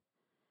about him.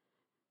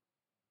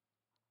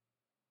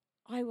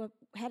 I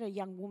had a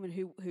young woman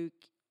who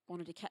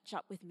wanted to catch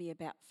up with me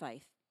about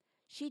faith.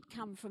 She'd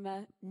come from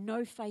a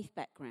no faith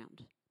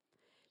background.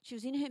 She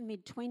was in her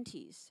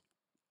mid-20s,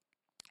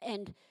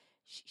 and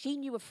she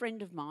knew a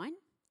friend of mine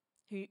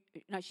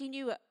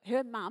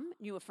her mum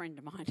knew a friend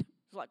of mine. It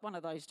was like one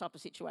of those type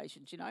of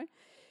situations, you know.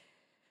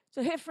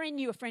 So her friend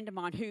knew a friend of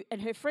mine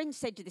and her friend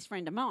said to this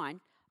friend of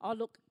mine, oh,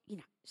 look,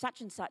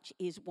 such and such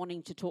is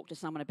wanting to talk to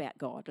someone about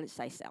God. Let's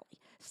say Sally.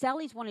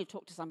 Sally's wanting to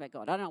talk to someone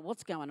about God. I don't know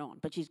what's going on,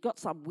 but she's got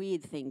some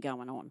weird thing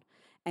going on,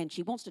 and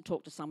she wants to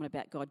talk to someone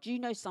about God. Do you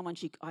know someone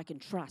I can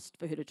trust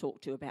for her to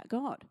talk to about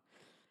God?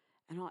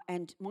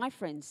 And my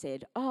friend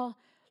said, oh,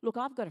 look,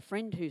 I've got a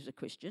friend who's a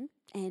Christian,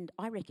 and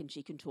I reckon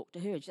she can talk to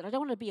her. She said, I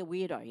don't want to be a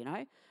weirdo, you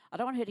know. I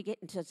don't want her to get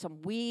into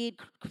some weird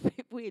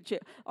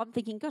shit. I'm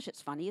thinking, gosh,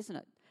 it's funny, isn't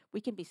it?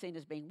 We can be seen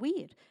as being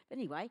weird. But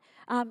anyway,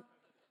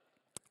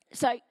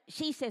 so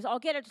she says, I'll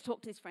get her to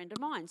talk to this friend of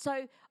mine.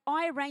 So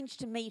I arranged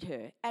to meet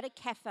her at a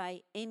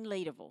cafe in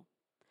Leederville.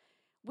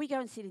 We go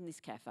and sit in this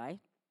cafe,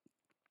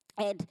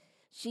 and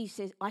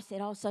I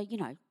said, oh, so,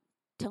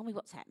 tell me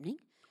what's happening.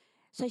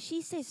 So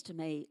she says to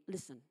me,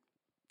 listen,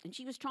 and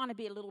she was trying to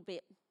be a little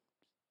bit,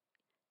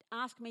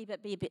 ask me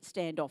but be a bit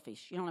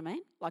standoffish, you know what I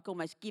mean? Like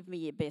almost give me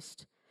your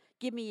best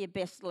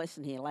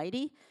lesson here,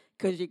 lady,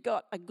 because you've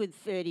got a good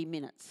 30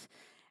 minutes.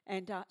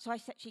 And so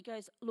she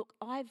goes, look,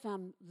 I've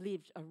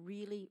lived a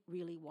really,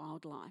 really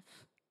wild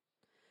life.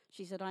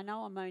 She said, I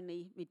know I'm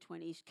only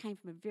mid-20s, came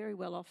from a very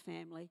well-off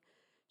family.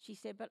 She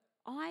said, but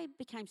I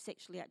became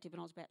sexually active when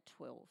I was about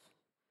 12.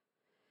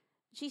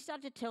 She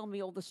started to tell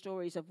me all the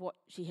stories of what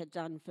she had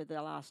done for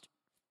the last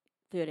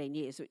 13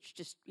 years, which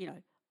just,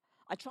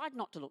 I tried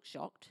not to look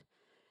shocked,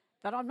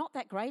 but I'm not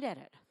that great at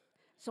it.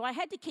 So I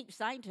had to keep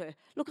saying to her,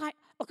 look,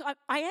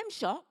 I am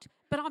shocked,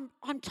 but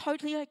I'm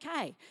totally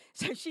okay.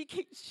 So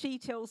she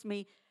tells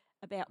me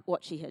about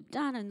what she had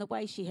done and the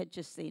way she had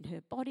just seen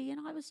her body,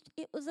 and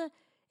it was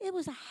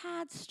a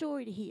hard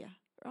story to hear,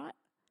 right?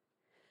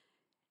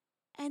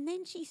 And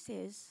then she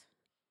says,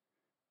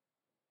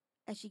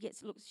 as she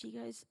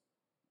goes,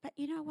 but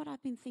you know what,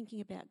 I've been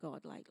thinking about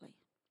God lately.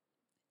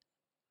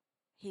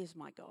 Here's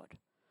my God,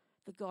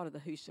 the God of the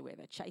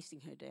whosoever,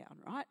 chasing her down,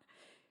 right?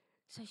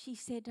 So she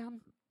said,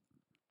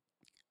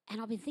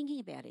 and I've been thinking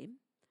about him.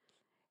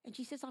 And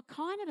she says,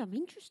 I'm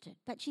interested.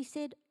 But she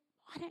said,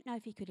 I don't know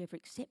if he could ever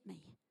accept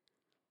me.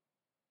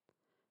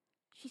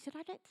 She said,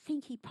 I don't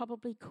think he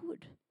probably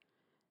could.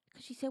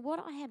 Because she said, what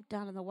I have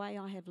done and the way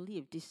I have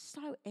lived is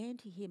so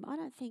anti him. I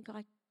don't think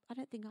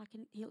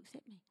he'll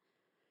accept me.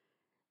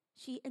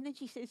 And then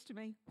she says to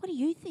me, what do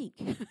you think?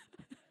 Do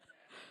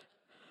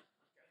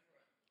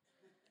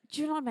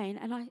you know what I mean?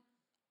 And I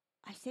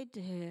said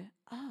to her,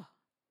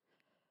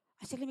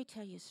 I said, let me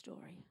tell you a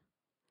story.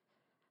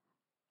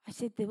 I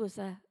said there was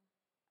a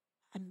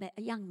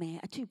young man,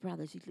 two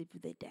brothers who lived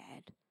with their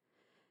dad.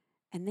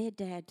 And their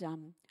dad,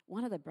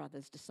 one of the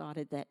brothers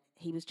decided that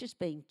he was just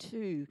being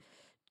too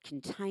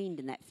contained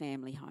in that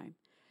family home.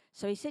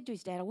 So he said to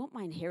his dad, I want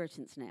my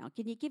inheritance now.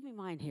 Can you give me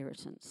my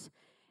inheritance?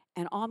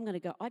 And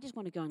I just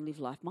want to go and live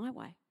life my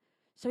way.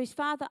 So his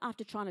father,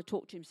 after trying to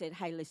talk to him, said,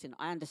 hey, listen,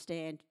 I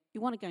understand. You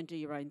want to go and do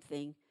your own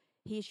thing.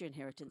 Here's your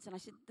inheritance. And I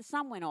said, the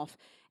son went off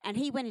and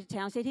he went into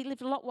town and said, he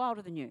lived a lot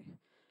wilder than you.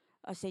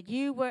 I said,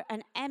 you were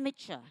an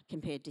amateur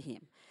compared to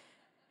him.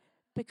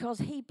 Because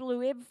he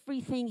blew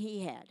everything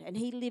he had and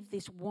he lived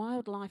this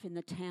wild life in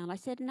the town. I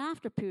said, and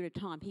after a period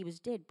of time, he was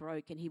dead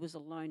broke and he was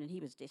alone and he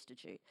was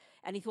destitute.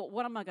 And he thought,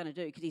 what am I going to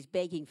do? Because he's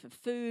begging for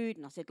food.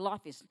 And I said,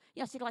 life's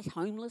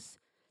homeless.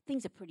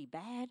 Things are pretty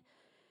bad.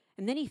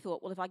 And then he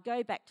thought, well, if I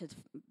go back to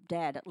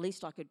Dad, at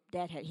least I could.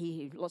 Dad had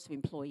lots of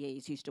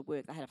employees used to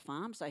work. They had a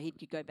farm, so he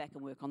could go back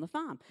and work on the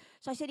farm.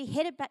 So I said he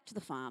headed back to the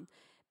farm,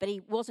 but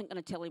he wasn't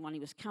going to tell anyone he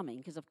was coming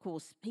because, of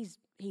course, he's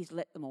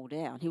let them all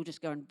down. He'll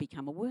just go and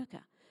become a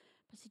worker.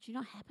 I said, you know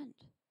what happened?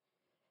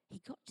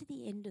 He got to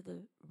the end of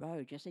the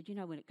road. I said, you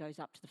know, when it goes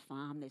up to the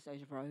farm, there's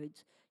those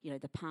roads, you know,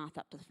 the path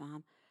up to the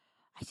farm.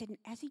 I said, and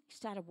as he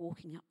started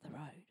walking up the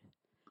road,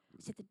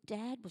 I said, the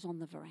dad was on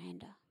the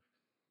veranda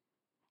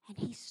and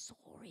he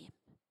saw him.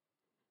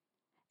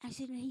 I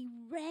said, and he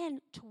ran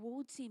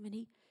towards him and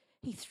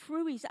he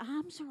threw his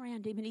arms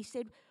around him and he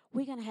said,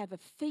 we're going to have a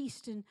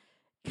feast and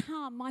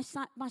come. My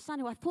son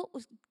who I thought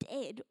was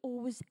dead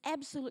or was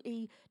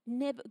absolutely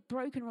never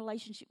broken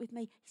relationship with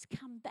me, he's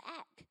come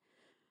back.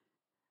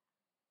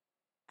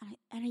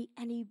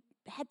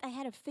 They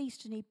had a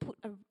feast and he put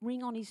a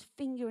ring on his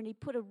finger and he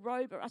put a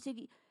robe. I said,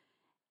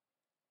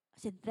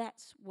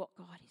 that's what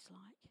God is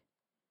like.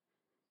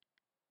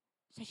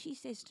 So she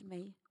says to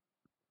me,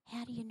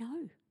 how do you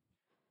know?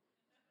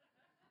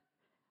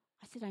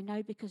 I said, I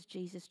know because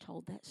Jesus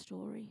told that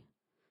story.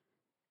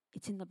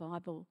 It's in the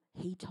Bible.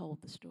 He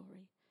told the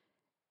story.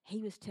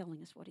 He was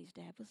telling us what his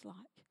dad was like.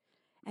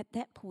 At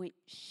that point,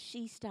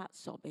 she starts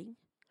sobbing.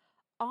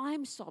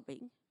 I'm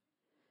sobbing.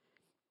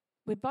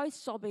 We're both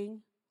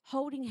sobbing,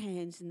 holding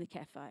hands in the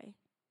cafe.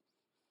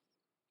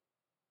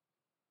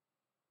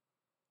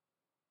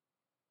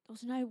 There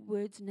was no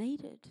words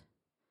needed.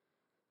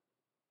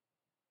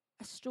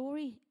 A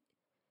story,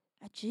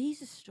 a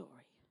Jesus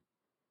story,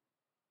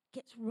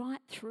 gets right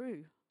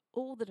through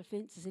all the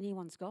defences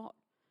anyone's got.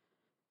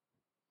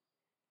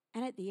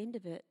 And at the end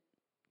of it,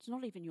 it's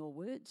not even your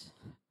words.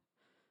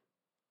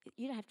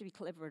 You don't have to be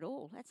clever at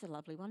all. That's a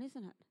lovely one,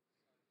 isn't it?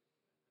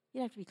 You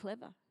don't have to be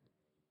clever.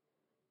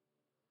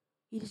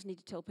 You just need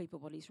to tell people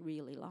what he's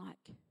really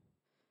like.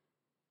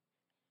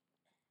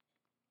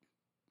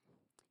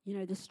 You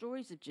know, the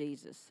stories of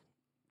Jesus,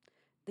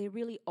 they're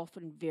really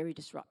often very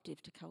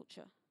disruptive to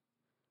culture,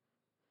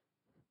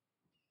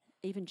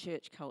 even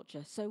church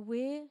culture. So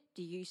where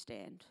do you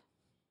stand?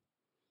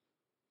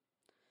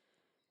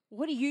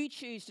 What do you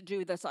choose to do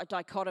with this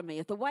dichotomy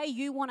of the way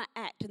you want to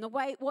act and the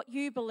way what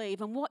you believe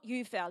and what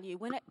you value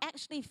when it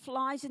actually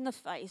flies in the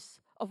face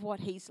of what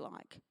he's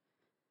like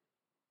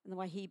and the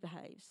way he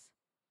behaves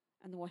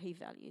and what he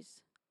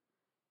values?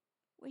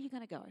 Where are you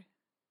going to go?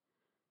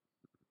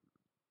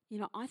 You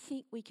know, I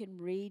think we can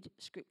read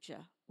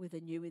Scripture with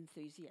a new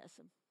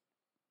enthusiasm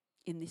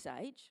in this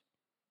age.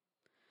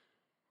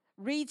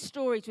 Read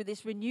stories with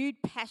this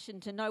renewed passion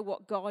to know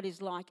what God is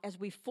like as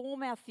we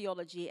form our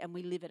theology and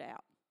we live it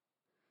out.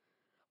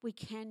 We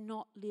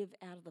cannot live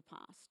out of the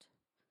past.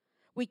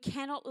 We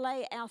cannot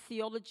lay our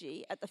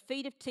theology at the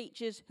feet of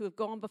teachers who have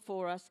gone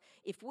before us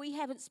if we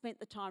haven't spent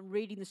the time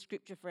reading the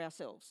Scripture for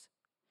ourselves.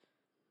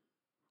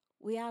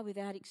 We are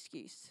without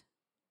excuse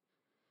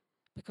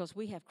because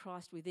we have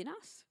Christ within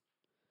us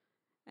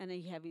and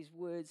we have his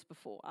words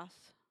before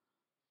us.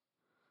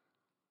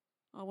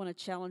 I want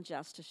to challenge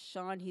us to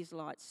shine his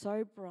light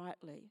so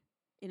brightly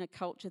in a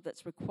culture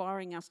that's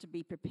requiring us to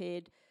be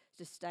prepared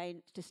to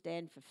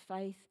stand for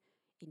faith,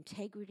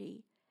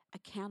 integrity,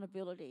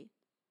 accountability,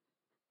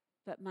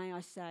 but may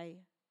I say,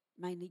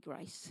 mainly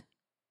grace.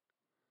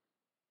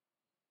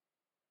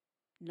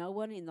 No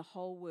one in the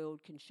whole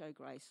world can show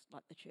grace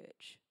like the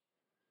church,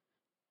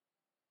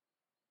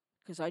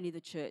 because only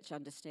the church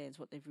understands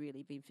what they've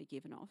really been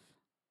forgiven of.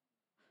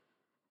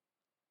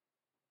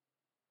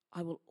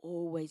 I will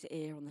always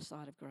err on the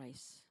side of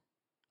grace.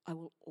 I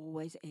will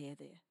always err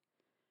there,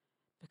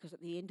 because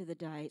at the end of the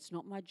day, it's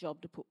not my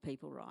job to put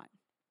people right.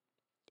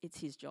 It's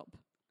his job.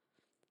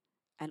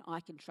 And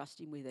I can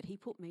trust him with it. He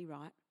put me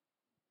right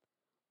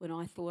when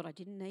I thought I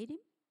didn't need him,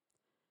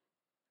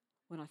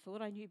 when I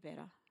thought I knew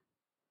better.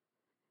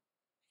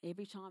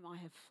 Every time I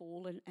have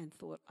fallen and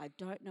thought, I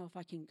don't know if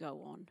I can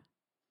go on,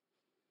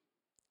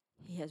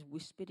 he has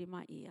whispered in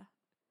my ear,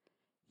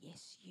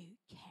 yes, you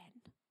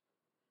can.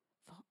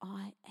 for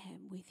I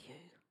am with you.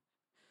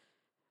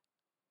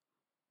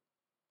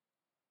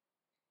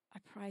 I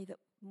pray that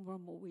more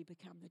and more we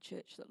become the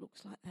church that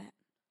looks like that,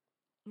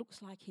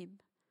 looks like him.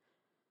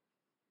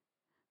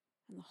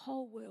 And the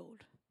whole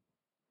world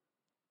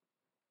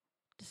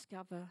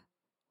discover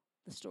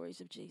the stories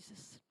of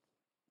Jesus.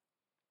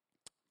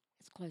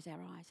 Let's close our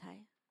eyes,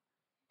 hey?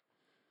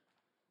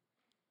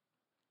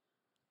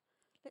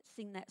 Let's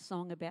sing that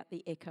song about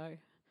the echo.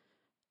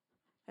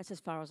 That's as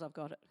far as I've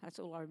got it. That's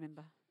all I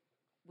remember.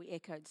 We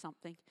echoed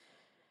something.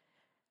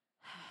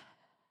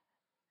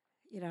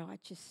 I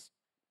just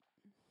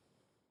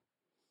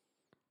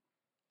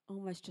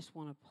almost just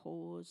want to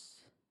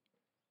pause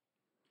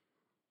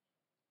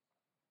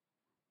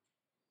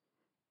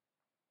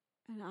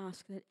and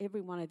ask that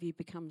every one of you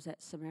becomes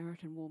that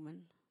Samaritan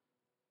woman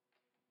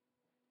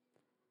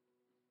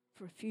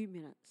for a few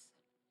minutes.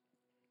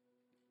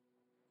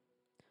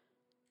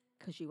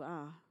 Because you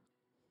are.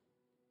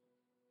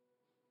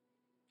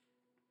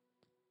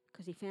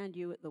 Because he found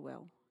you at the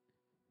well.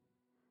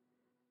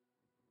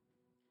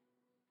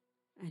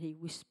 And he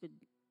whispered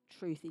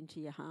truth into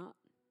your heart.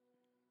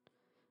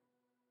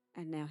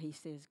 And now he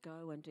says,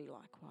 go and do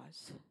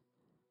likewise.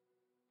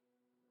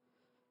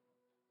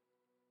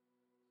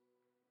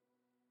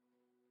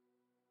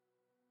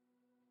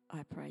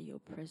 I pray your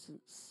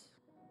presence.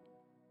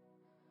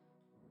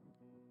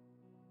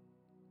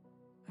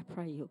 I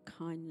pray your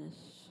kindness.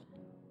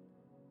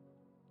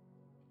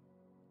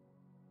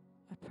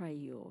 I pray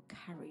your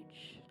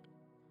courage.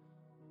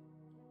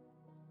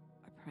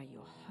 I pray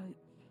your hope.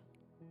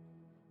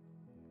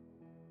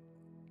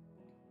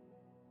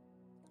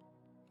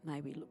 May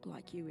we look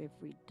like you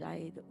every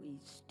day that we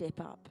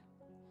step up.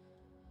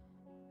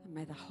 And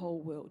may the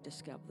whole world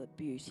discover the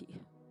beauty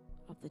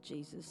of the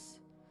Jesus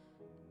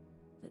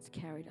that's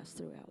carried us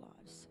through our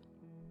lives.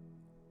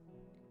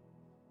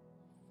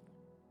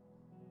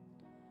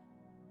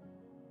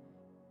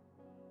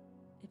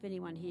 If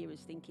anyone here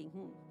is thinking,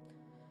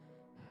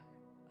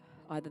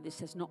 either this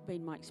has not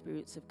been my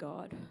experience of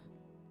God,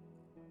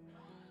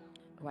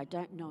 or I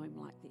don't know him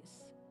like this,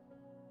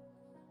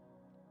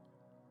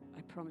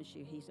 I promise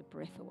you he's a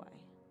breath away.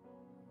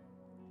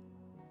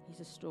 He's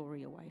a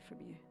story away from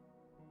you.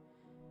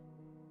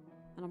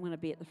 And I'm going to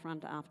be at the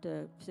front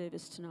after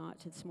service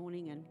this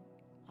morning, and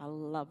I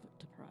love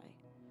to pray.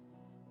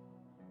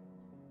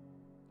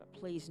 But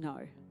please know,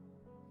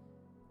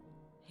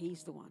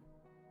 he's the one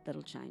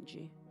that'll change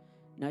you.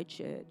 No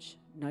church,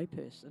 no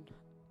person.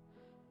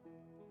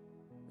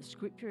 The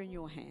scripture in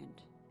your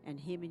hand and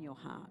him in your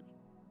heart.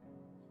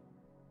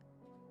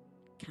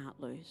 Can't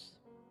lose.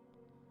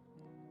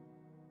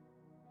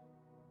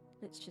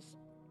 Let's just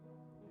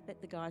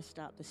let the guys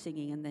start the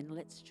singing, and then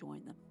let's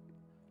join them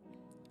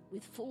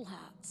with full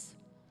hearts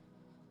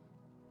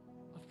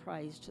of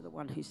praise to the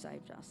one who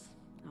saved us.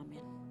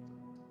 Amen.